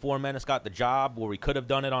about it before Menace got the job, where we could have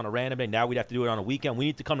done it on a random day. Now we'd have to do it on a weekend. We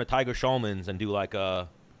need to come to Tiger Schulmann's and do like a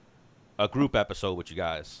group episode with you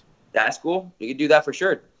guys. That's cool. We could do that for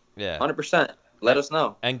sure. Yeah. 100%. Let us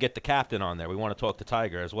know. And get the captain on there. We want to talk to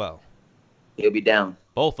Tiger as well. He'll be down.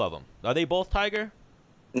 Both of them. Are they both Tiger?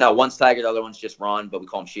 No, one's Tiger, the other one's just Ron, but we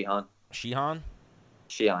call him Shihan. Shihan?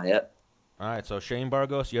 Shihan, yep. All right, so Shane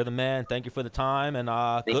Burgos, you're the man. Thank you for the time, and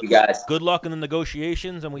Thank you guys. Good luck in the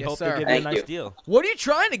negotiations, and we hope they give you a nice deal. What are you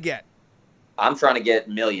trying to get? I'm trying to get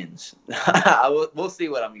millions. We'll see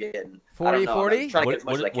what I'm getting.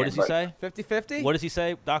 40-40? What does he say? 50-50? What does he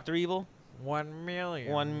say, Dr. Evil? $1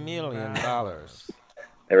 million. $1 million.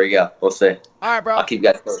 There we go. We'll see. All right, bro. I'll keep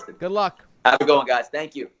you guys posted. Good luck. Have a good one, guys.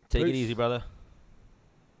 Thank you. Take it easy, brother.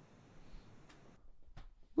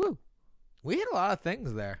 Woo. We hit a lot of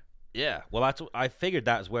things there. Yeah. Well, I figured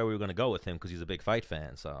that's where we were going to go with him because he's a big fight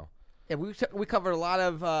fan. So. Yeah, we covered a lot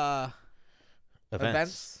of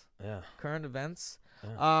events. Yeah. Current events.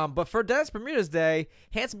 Yeah. But for Dennis Bermudez Day,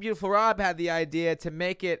 Handsome Beautiful Rob had the idea to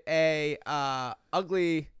make it a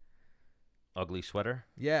ugly sweater.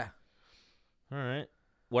 Yeah. All right.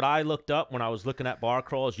 What I looked up when I was looking at bar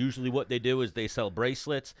crawls, usually what they do is they sell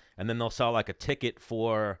bracelets, and then they'll sell like a ticket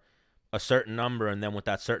for a certain number, and then with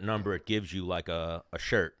that certain number, it gives you like a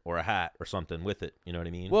shirt or a hat or something with it. You know what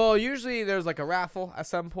I mean? Well, usually there's like a raffle at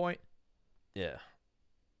some point. Yeah.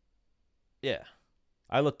 Yeah.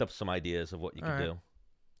 I looked up some ideas of what you can do.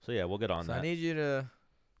 So, yeah, we'll get on that. I need you to...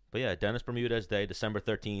 But, yeah, Dennis Bermudez Day, December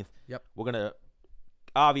 13th. Yep. We're going to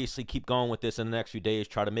obviously keep going with this in the next few days,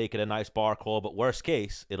 try to make it a nice bar crawl. But worst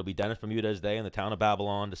case, it'll be Dennis Bermudez Day in the town of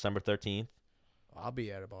Babylon, December 13th. I'll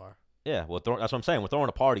be at a bar. Yeah, that's what I'm saying. We're throwing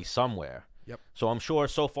a party somewhere. Yep. So I'm sure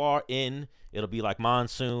so far it'll be like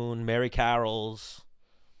Monsoon, Mary Carol's,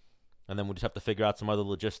 and then we'll just have to figure out some other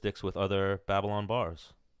logistics with other Babylon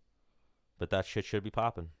bars. But that shit should be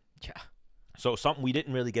popping. Yeah. So something we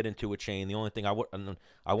didn't really get into with Shane, the only thing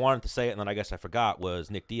I wanted to say it, and then I guess I forgot, was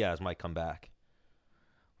Nick Diaz might come back.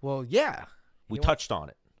 Well, yeah. We touched on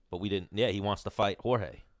it, but we didn't. Yeah, he wants to fight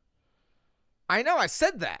Jorge. I know, I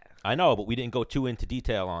said that. I know, but we didn't go too into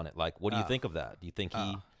detail on it. Like, what do you think of that? Do you think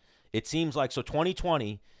it seems like, so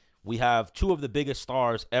 2020, we have two of the biggest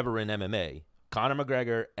stars ever in MMA, Conor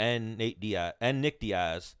McGregor and Nick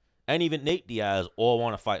Diaz, and even Nate Diaz all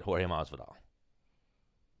want to fight Jorge Masvidal.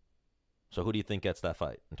 So who do you think gets that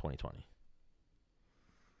fight in 2020?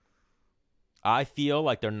 I feel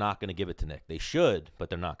like they're not going to give it to Nick. They should, but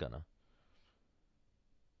they're not going to.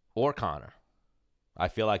 Or Conor. I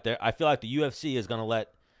feel like the UFC is going to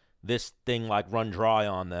let this thing like run dry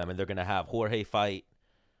on them, and they're going to have Jorge fight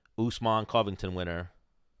Usman Covington winner,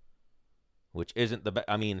 which isn't the best.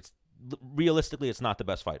 I mean, realistically, it's not the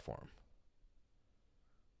best fight for him.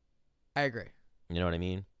 I agree. You know what I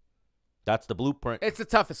mean? That's the blueprint. It's the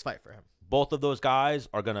toughest fight for him. Both of those guys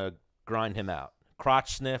are going to grind him out.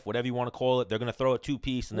 Crotch sniff, whatever you want to call it. They're going to throw a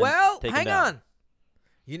two-piece and then take him down. Hang on.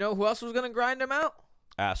 You know who else was going to grind him out?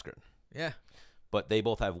 Askren. Yeah. But they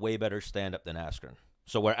both have way better stand-up than Askren.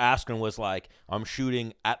 So where Askren was like, I'm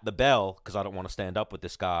shooting at the bell because I don't want to stand up with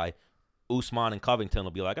this guy, Usman and Covington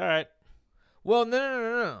will be like, all right. Well,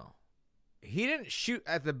 no. He didn't shoot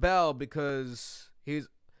at the bell because he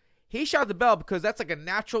shot the bell because that's like a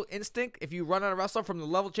natural instinct. If you run on a wrestler from the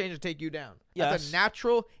level change to take you down. That's a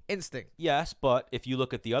natural instinct. Yes, but if you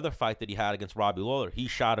look at the other fight that he had against Robbie Lawler, he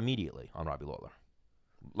shot immediately on Robbie Lawler.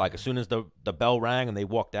 Like as soon as the bell rang and they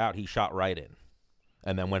walked out, he shot right in.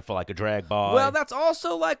 And then went for like a drag by. Well, that's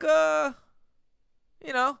also like a,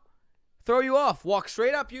 throw you off. Walk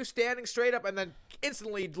straight up, you standing straight up, and then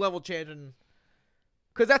instantly level changing.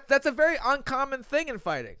 Because that's a very uncommon thing in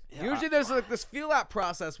fighting. Yeah. Usually there's like this feel-out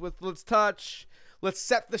process with let's touch, let's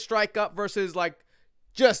set the strike up versus like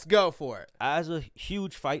just go for it. As a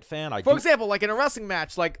huge fight fan, For example, like in a wrestling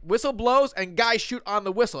match, like whistle blows and guys shoot on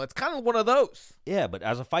the whistle. It's kind of one of those. Yeah, but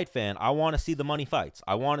as a fight fan, I want to see the money fights.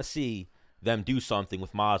 I want to see them do something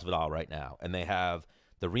with Masvidal right now. And they have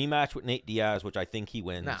the rematch with Nate Diaz, which I think he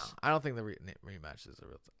wins. No, I don't think the rematch is a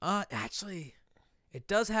real thing. Actually, it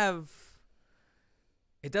does have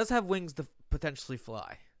wings to potentially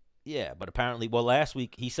fly. Yeah, but apparently, well, last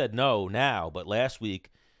week he said no now, but last week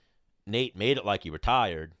Nate made it like he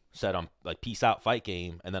retired, said I'm like peace out fight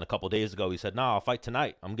game, and then a couple days ago he said, no, I'll fight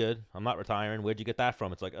tonight. I'm good. I'm not retiring. Where'd you get that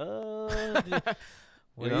from? It's like,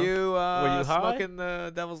 Were you high? Smoking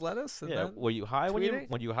the devil's lettuce? Yeah. Were you high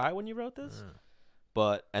when you wrote this?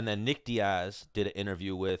 But and then Nick Diaz did an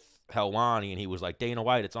interview with Helwani, and he was like, Dana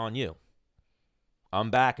White, it's on you.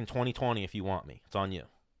 I'm back in 2020 if you want me. It's on you.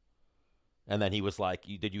 And then he was like,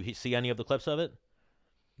 did you see any of the clips of it?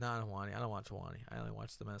 No, I don't watch Helwani. I only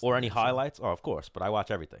watch the Menace. Or any highlights? Oh, of course, but I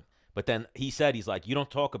watch everything. But then he's like, you don't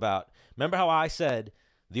talk about. Remember how I said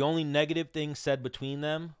the only negative things said between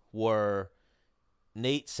them were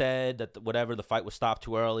Nate said that the fight was stopped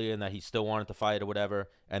too early and that he still wanted to fight or whatever.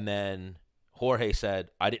 And then Jorge said,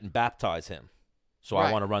 I didn't baptize him, so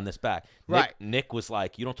I want to run this back. Nick was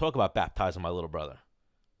like, you don't talk about baptizing my little brother.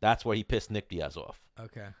 That's where he pissed Nick Diaz off.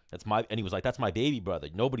 Okay. And he was like, "That's my baby brother.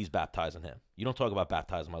 Nobody's baptizing him. You don't talk about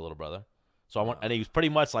baptizing my little brother." So and he was pretty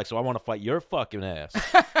much like, "So I want to fight your fucking ass."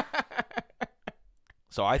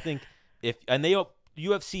 So I think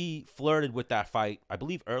UFC flirted with that fight, I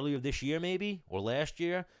believe earlier this year maybe, or last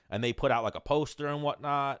year, and they put out like a poster and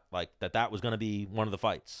whatnot, like that was going to be one of the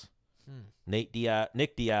fights. Nick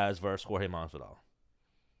Diaz versus Jorge Masvidal.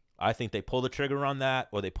 I think they pull the trigger on that,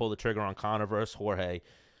 or they pull the trigger on Conor versus Jorge.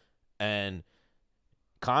 And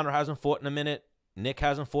Conor hasn't fought in a minute. Nick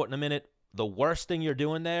hasn't fought in a minute. The worst thing you're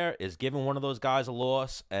doing there is giving one of those guys a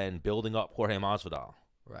loss and building up Jorge Masvidal.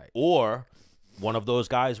 Right. Or one of those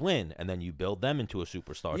guys win, and then you build them into a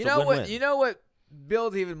superstar. You know what? You know what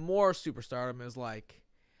builds even more superstardom is like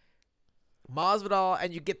Masvidal,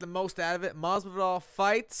 and you get the most out of it. Masvidal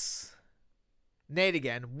fights Nate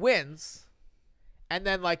again, wins, and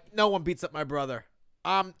then like no one beats up my brother.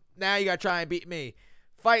 Now you gotta try and beat me.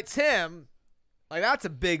 Fights him, like that's a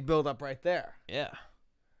big build up right there. Yeah.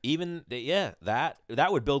 That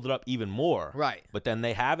would build it up even more. Right. But then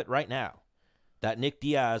they have it right now. That Nick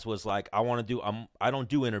Diaz was like, I don't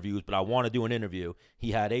do interviews, but I want to do an interview.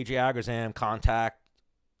 He had AJ Agazam contact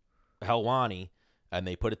Helwani, and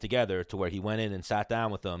they put it together to where he went in and sat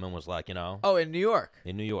down with them and was like, Oh, in New York.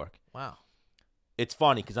 In New York. Wow. It's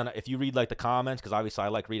funny because if you read like the comments, because obviously I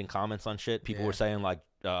like reading comments on shit. People were saying like,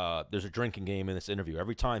 there's a drinking game in this interview.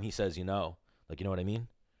 Every time he says, like, you know what I mean?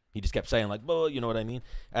 He just kept saying like, well, you know what I mean?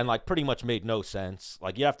 And like pretty much made no sense.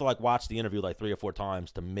 Like you have to like watch the interview like 3 or 4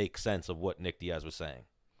 times to make sense of what Nick Diaz was saying.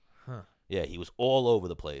 Huh. Yeah, he was all over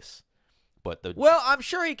the place. But well, I'm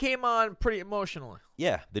sure he came on pretty emotionally.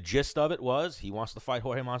 Yeah, the gist of it was he wants to fight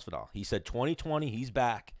Jorge Masvidal. He said 2020, he's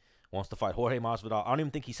back, wants to fight Jorge Masvidal. I don't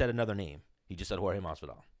even think he said another name. He just said Jorge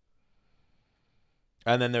Masvidal.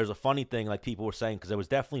 And then there's a funny thing like people were saying, because there was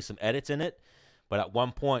definitely some edits in it, but at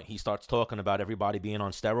one point he starts talking about everybody being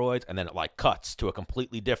on steroids, and then it like cuts to a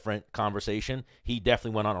completely different conversation. He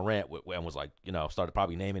definitely went on a rant and was like, started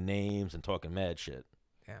probably naming names and talking mad shit.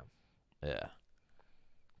 Yeah.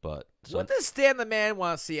 But what does Stan the Man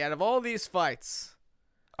want to see out of all these fights?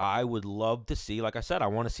 I would love to see, like I said, I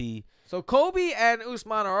want to see. So Kobe and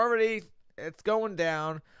Usman are already, it's going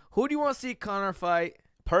down. Who do you want to see Conor fight?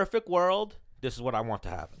 Perfect world. This is what I want to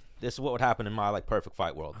happen. This is what would happen in my like perfect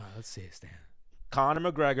fight world. Let's see it, Stan.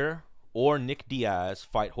 Conor McGregor or Nick Diaz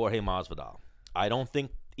fight Jorge Masvidal. I don't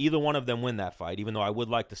think either one of them win that fight, even though I would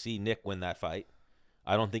like to see Nick win that fight.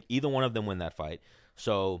 I don't think either one of them win that fight.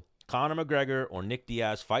 So Conor McGregor or Nick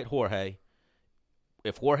Diaz fight Jorge.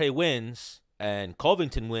 If Jorge wins and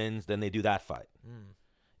Covington wins, then they do that fight.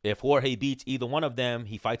 If Jorge beats either one of them,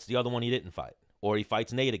 he fights the other one he didn't fight. Or he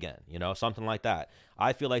fights Nate again, something like that.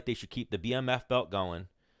 I feel like they should keep the BMF belt going.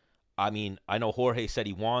 I mean, I know Jorge said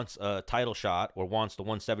he wants a title shot or wants the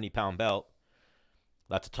 170-pound belt.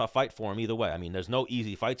 That's a tough fight for him either way. I mean, there's no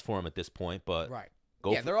easy fights for him at this point, but right.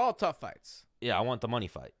 They're all tough fights. Yeah, I want the money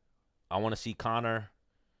fight. I want to see Conor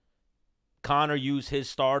use his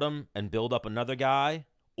stardom and build up another guy,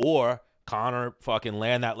 or Conor fucking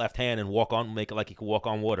land that left hand and make it like he could walk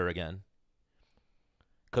on water again.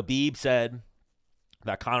 Khabib said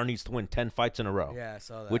that Conor needs to win 10 fights in a row. Yeah, I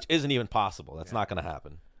saw that. Which isn't even possible. That's not going to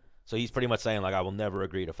happen. So he's pretty much saying, like, I will never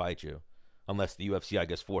agree to fight you unless the UFC, I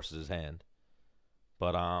guess, forces his hand.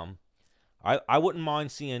 But I wouldn't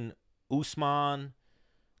mind seeing Usman,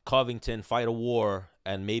 Covington fight a war,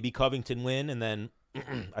 and maybe Covington win, and then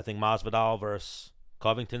I think Masvidal versus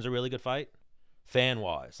Covington's a really good fight.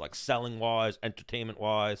 Fan-wise, like selling-wise,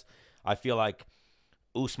 entertainment-wise. I feel like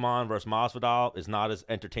Usman versus Masvidal is not as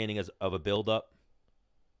entertaining as of a build-up,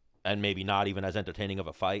 and maybe not even as entertaining of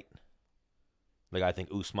a fight. Like, I think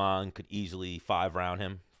Usman could easily 5-round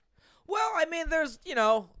him. Well, I mean, there's,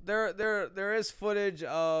 there is footage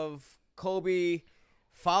of Kobe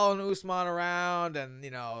following Usman around, and,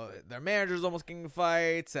 their managers almost getting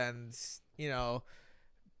fights, and,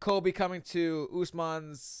 Kobe coming to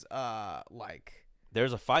Usman's,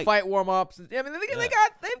 there's a fight warm-ups. I mean, they've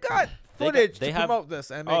got footage to promote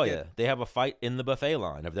this. And make it. They have a fight in the buffet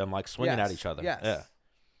line of them, like, swinging at each other. Yes. Yeah.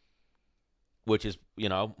 Which is,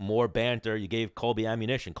 more banter. You gave Colby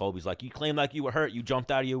ammunition. Colby's like, you claimed like you were hurt. You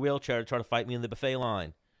jumped out of your wheelchair to try to fight me in the buffet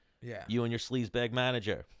line. Yeah. You and your sleazebag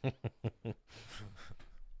manager.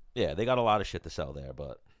 Yeah, they got a lot of shit to sell there.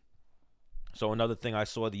 But so another thing I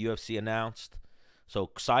saw the UFC announced.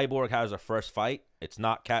 So Cyborg has her first fight. It's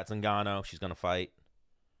not Kat Zingano. She's going to fight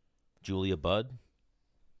Julia Budd.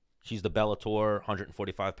 She's the Bellator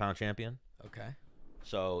 145-pound champion. Okay.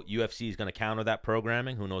 So UFC is going to counter that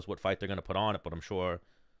programming. Who knows what fight they're going to put on it, but I'm sure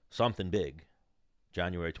something big.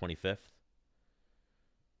 January 25th.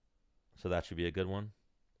 So that should be a good one.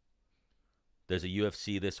 There's a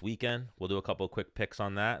UFC this weekend. We'll do a couple of quick picks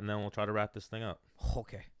on that, and then we'll try to wrap this thing up.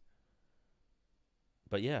 Okay.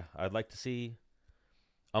 But yeah, I'd like to see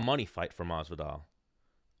a money fight for Masvidal.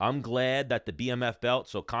 I'm glad that the BMF belt,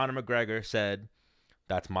 so Conor McGregor said,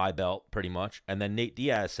 that's my belt, pretty much. And then Nick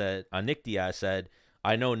Diaz said,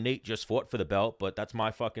 I know Nate just fought for the belt, but that's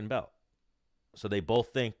my fucking belt. So they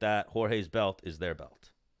both think that Jorge's belt is their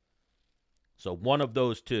belt. So one of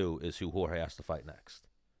those two is who Jorge has to fight next,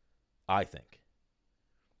 I think.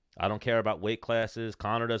 I don't care about weight classes.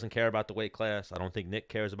 Conor doesn't care about the weight class. I don't think Nick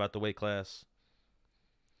cares about the weight class.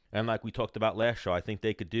 And like we talked about last show, I think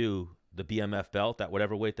they could do the BMF belt at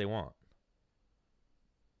whatever weight they want.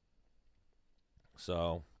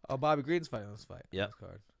 So. Oh, Bobby Green's fighting this fight. Yeah. This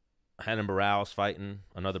card. Renan Barão's fighting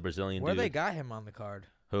another Brazilian Where dude. they got him on the card?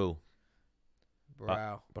 Who?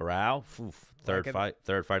 Barão. Barão? Third fight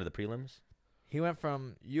of the prelims. He went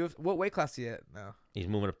from what weight class is he at now? He's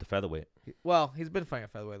moving up to featherweight. He's been fighting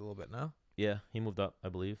at featherweight a little bit now. Yeah, he moved up, I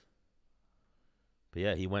believe. But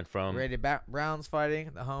yeah, he went from Randy Brown's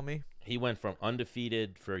fighting the homie. He went from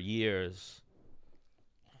undefeated for years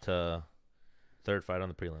to third fight on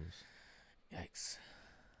the prelims. Yikes!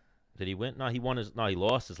 Did he win? No, he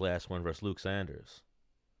lost his last one versus Luke Sanders.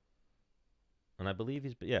 And I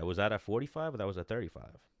believe was that at 45 or that was at 35?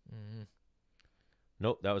 Mm-hmm.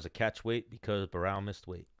 Nope, that was a catch weight because Barão missed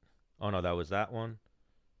weight. Oh no, that was that one.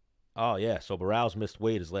 Oh yeah, so Barão's missed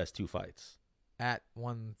weight his last two fights. At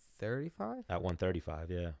 135? At 135,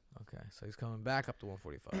 yeah. Okay, so he's coming back up to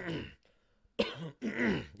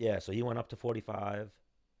 145. Yeah, so he went up to 45.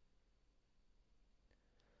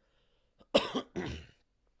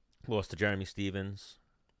 Lost to Jeremy Stevens.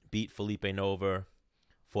 Beat Felipe Nova.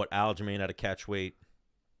 Fought Aljamain at a catch weight.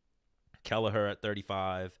 Kelleher at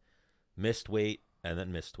 35. Missed weight, and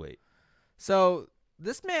then missed weight. So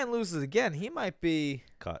this man loses again. He might be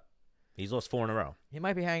cut. He's lost 4 in a row. He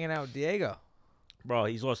might be hanging out with Diego. Bro,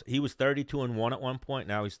 he's lost. He was 32-1 at one point.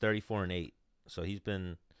 Now he's 34-8. So he's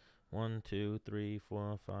been 1, 2, 3,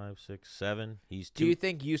 4, 5, 6, 7. He's 2. Do you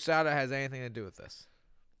think USADA has anything to do with this?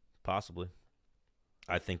 Possibly.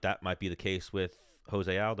 I think that might be the case with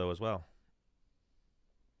Jose Aldo as well.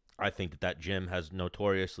 I think that gym has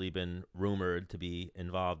notoriously been rumored to be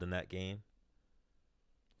involved in that game.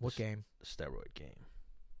 What game? The steroid game.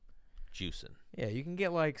 Juicing. Yeah, you can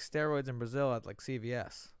get like steroids in Brazil at like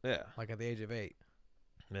CVS. Yeah. Like at the age of 8.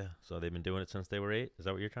 Yeah, so they've been doing it since they were 8? Is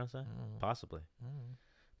that what you're trying to say? Possibly. Mm.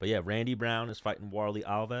 But yeah, Randy Brown is fighting Warley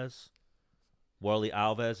Alves. Warley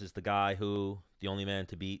Alves is the only man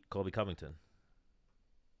to beat Colby Covington.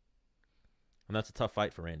 And that's a tough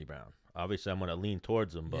fight for Randy Brown. Obviously, I'm going to lean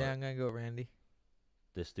towards him, but yeah, I'm going to go Randy.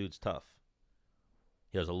 This dude's tough.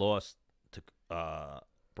 He has a loss to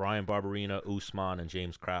Brian Barberena, Usman, and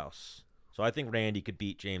James Krause. So I think Randy could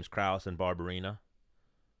beat James Krause and Barberena.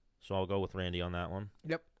 So I'll go with Randy on that one.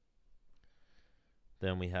 Yep.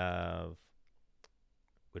 Then we don't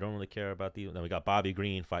really care about these. Then we got Bobby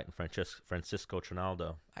Green fighting Francisco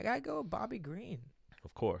Trinaldo. I got to go with Bobby Green.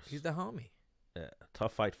 Of course. He's the homie. Yeah,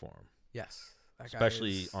 tough fight for him. Yes.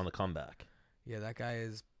 Especially on the comeback. Yeah, that guy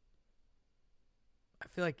is. I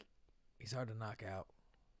feel like he's hard to knock out.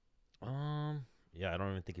 Yeah, I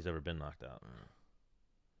don't even think he's ever been knocked out.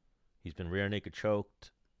 He's been rear naked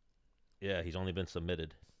choked. Yeah, he's only been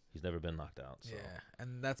submitted. He's never been knocked out. So. Yeah,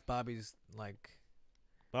 and that's Bobby's like.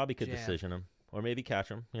 Bobby could jam. decision him or maybe catch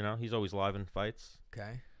him. You know, he's always live in fights.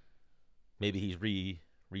 Okay. Maybe he's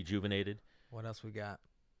rejuvenated. What else we got?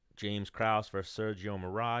 James Krause versus Sergio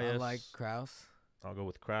Moraes. I like Krause. I'll go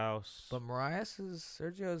with Krause. But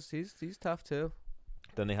Sergio's he's tough too.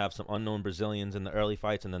 Then they have some unknown Brazilians in the early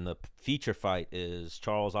fights, and then the feature fight is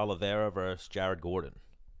Charles Oliveira versus Jared Gordon.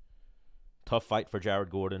 Tough fight for Jared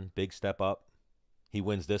Gordon. Big step up. He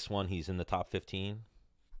wins this one. He's in the top 15.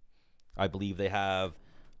 I believe they have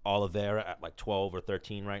Oliveira at like 12 or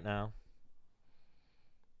 13 right now.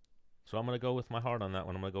 So I'm going to go with my heart on that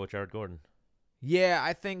one. I'm going to go with Jared Gordon. Yeah,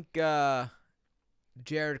 I think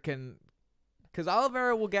Jared can, because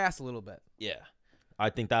Oliveira will gas a little bit. Yeah. I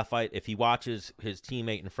think that fight, if he watches his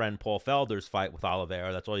teammate and friend Paul Felder's fight with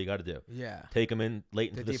Oliveira, that's all you got to do. Yeah. Take him in late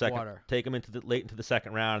into the second. Water. Take him late into the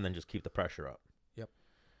second round, and then just keep the pressure up. Yep.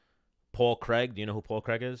 Paul Craig, do you know who Paul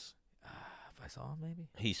Craig is? If I saw him, maybe.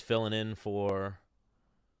 He's filling in for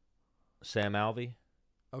Sam Alvey.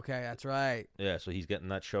 Okay, that's right. Yeah, so he's getting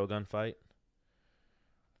that Shogun fight.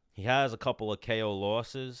 He has a couple of KO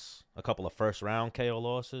losses, a couple of first-round KO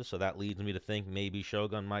losses, so that leads me to think maybe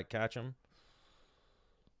Shogun might catch him.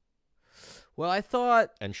 Well, I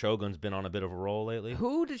thought... And Shogun's been on a bit of a roll lately.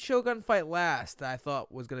 Who did Shogun fight last that I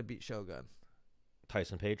thought was going to beat Shogun?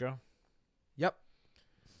 Tyson Pedro. Yep.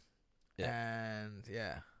 And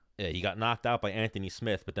yeah, he got knocked out by Anthony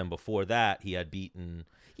Smith, but then before that he had beaten.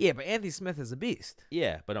 Yeah, but Anthony Smith is a beast.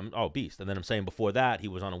 Yeah, but beast. And then I'm saying before that he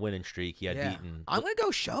was on a winning streak. He had beaten. I'm gonna go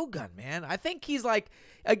Shogun, man. I think he's like,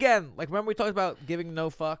 again, like remember we talked about giving no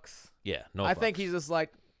fucks. Yeah, no. I think he's just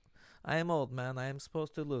like, I am old, man. I am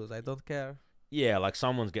supposed to lose. I don't care. Yeah, like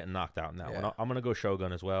someone's getting knocked out in that one. I'm gonna go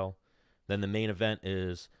Shogun as well. Then the main event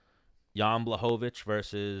is Jan Blachowicz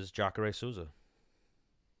versus Jacare Souza.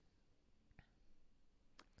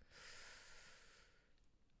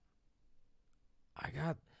 I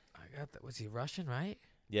got that. Was he Russian, right?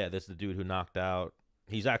 Yeah, this is the dude who knocked out.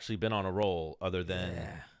 He's actually been on a roll other than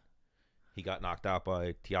he got knocked out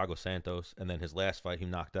by Thiago Santos, and then his last fight he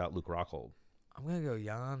knocked out Luke Rockhold. I'm going to go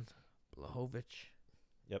Jan Blachowicz.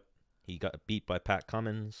 Yep. He got beat by Pat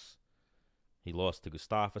Cummins. He lost to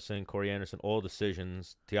Gustafsson, Corey Anderson, all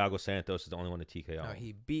decisions. Thiago Santos is the only one to TKO. No,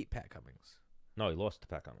 he beat Pat Cummins. No, he lost to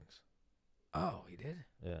Pat Cummins. Oh, he did?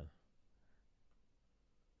 Yeah.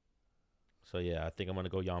 So, yeah, I think I'm going to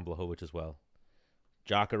go Jan Blachowicz as well.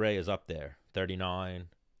 Jacare is up there, 39.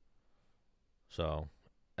 So,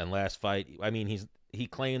 and last fight, I mean, he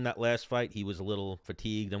claimed that last fight he was a little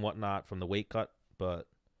fatigued and whatnot from the weight cut, but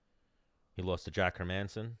he lost to Jack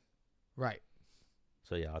Hermanson. Right.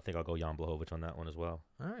 So, yeah, I think I'll go Jan Blachowicz on that one as well.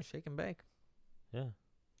 All right, shake and bake. Yeah.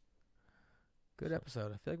 Good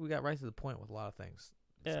episode. I feel like we got right to the point with a lot of things.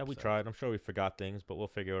 Yeah, we tried. I'm sure we forgot things, but we'll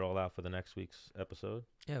figure it all out for the next week's episode.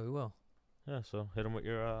 Yeah, we will. Yeah, so hit them with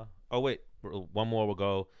your... Oh, wait. One more. We'll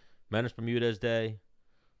go Menace Bermudez Day,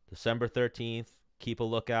 December 13th. Keep a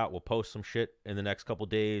lookout. We'll post some shit in the next couple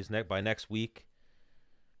days, by next week.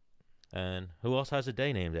 And who else has a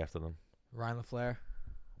day named after them? Ryan LaFleur.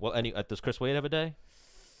 Well, does Chris Wade have a day?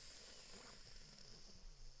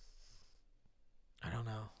 I don't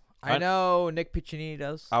know. I know Nick Piccinini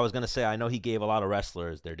does. I was going to say, I know he gave a lot of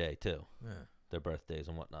wrestlers their day, too. Yeah. Their birthdays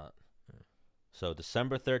and whatnot. Yeah. So,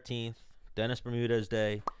 December 13th, Dennis Bermudez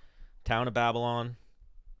Day, Town of Babylon.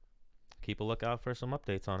 Keep a lookout for some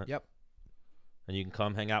updates on it. Yep. And you can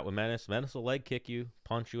come hang out with Menace. Menace will leg kick you,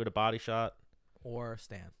 punch you at a body shot. Or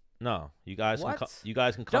stand. No, you guys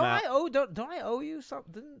can come out. Don't I owe you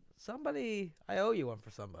something? Somebody, I owe you one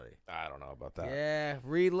for somebody. I don't know about that. Yeah,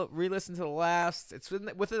 re-listen to the last. It's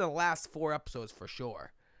within the last 4 episodes for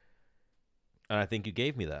sure. And I think you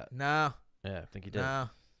gave me that. No. Yeah, I think you did. No.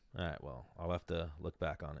 All right, well, I'll have to look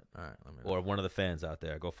back on it. All right, or one of the fans out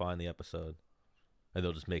there, go find the episode, and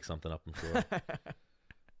they'll just make something up, I'm sure.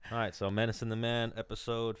 All right, so Menace and the Man,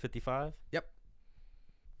 episode 55. Yep.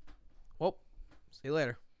 Well, see you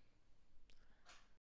later.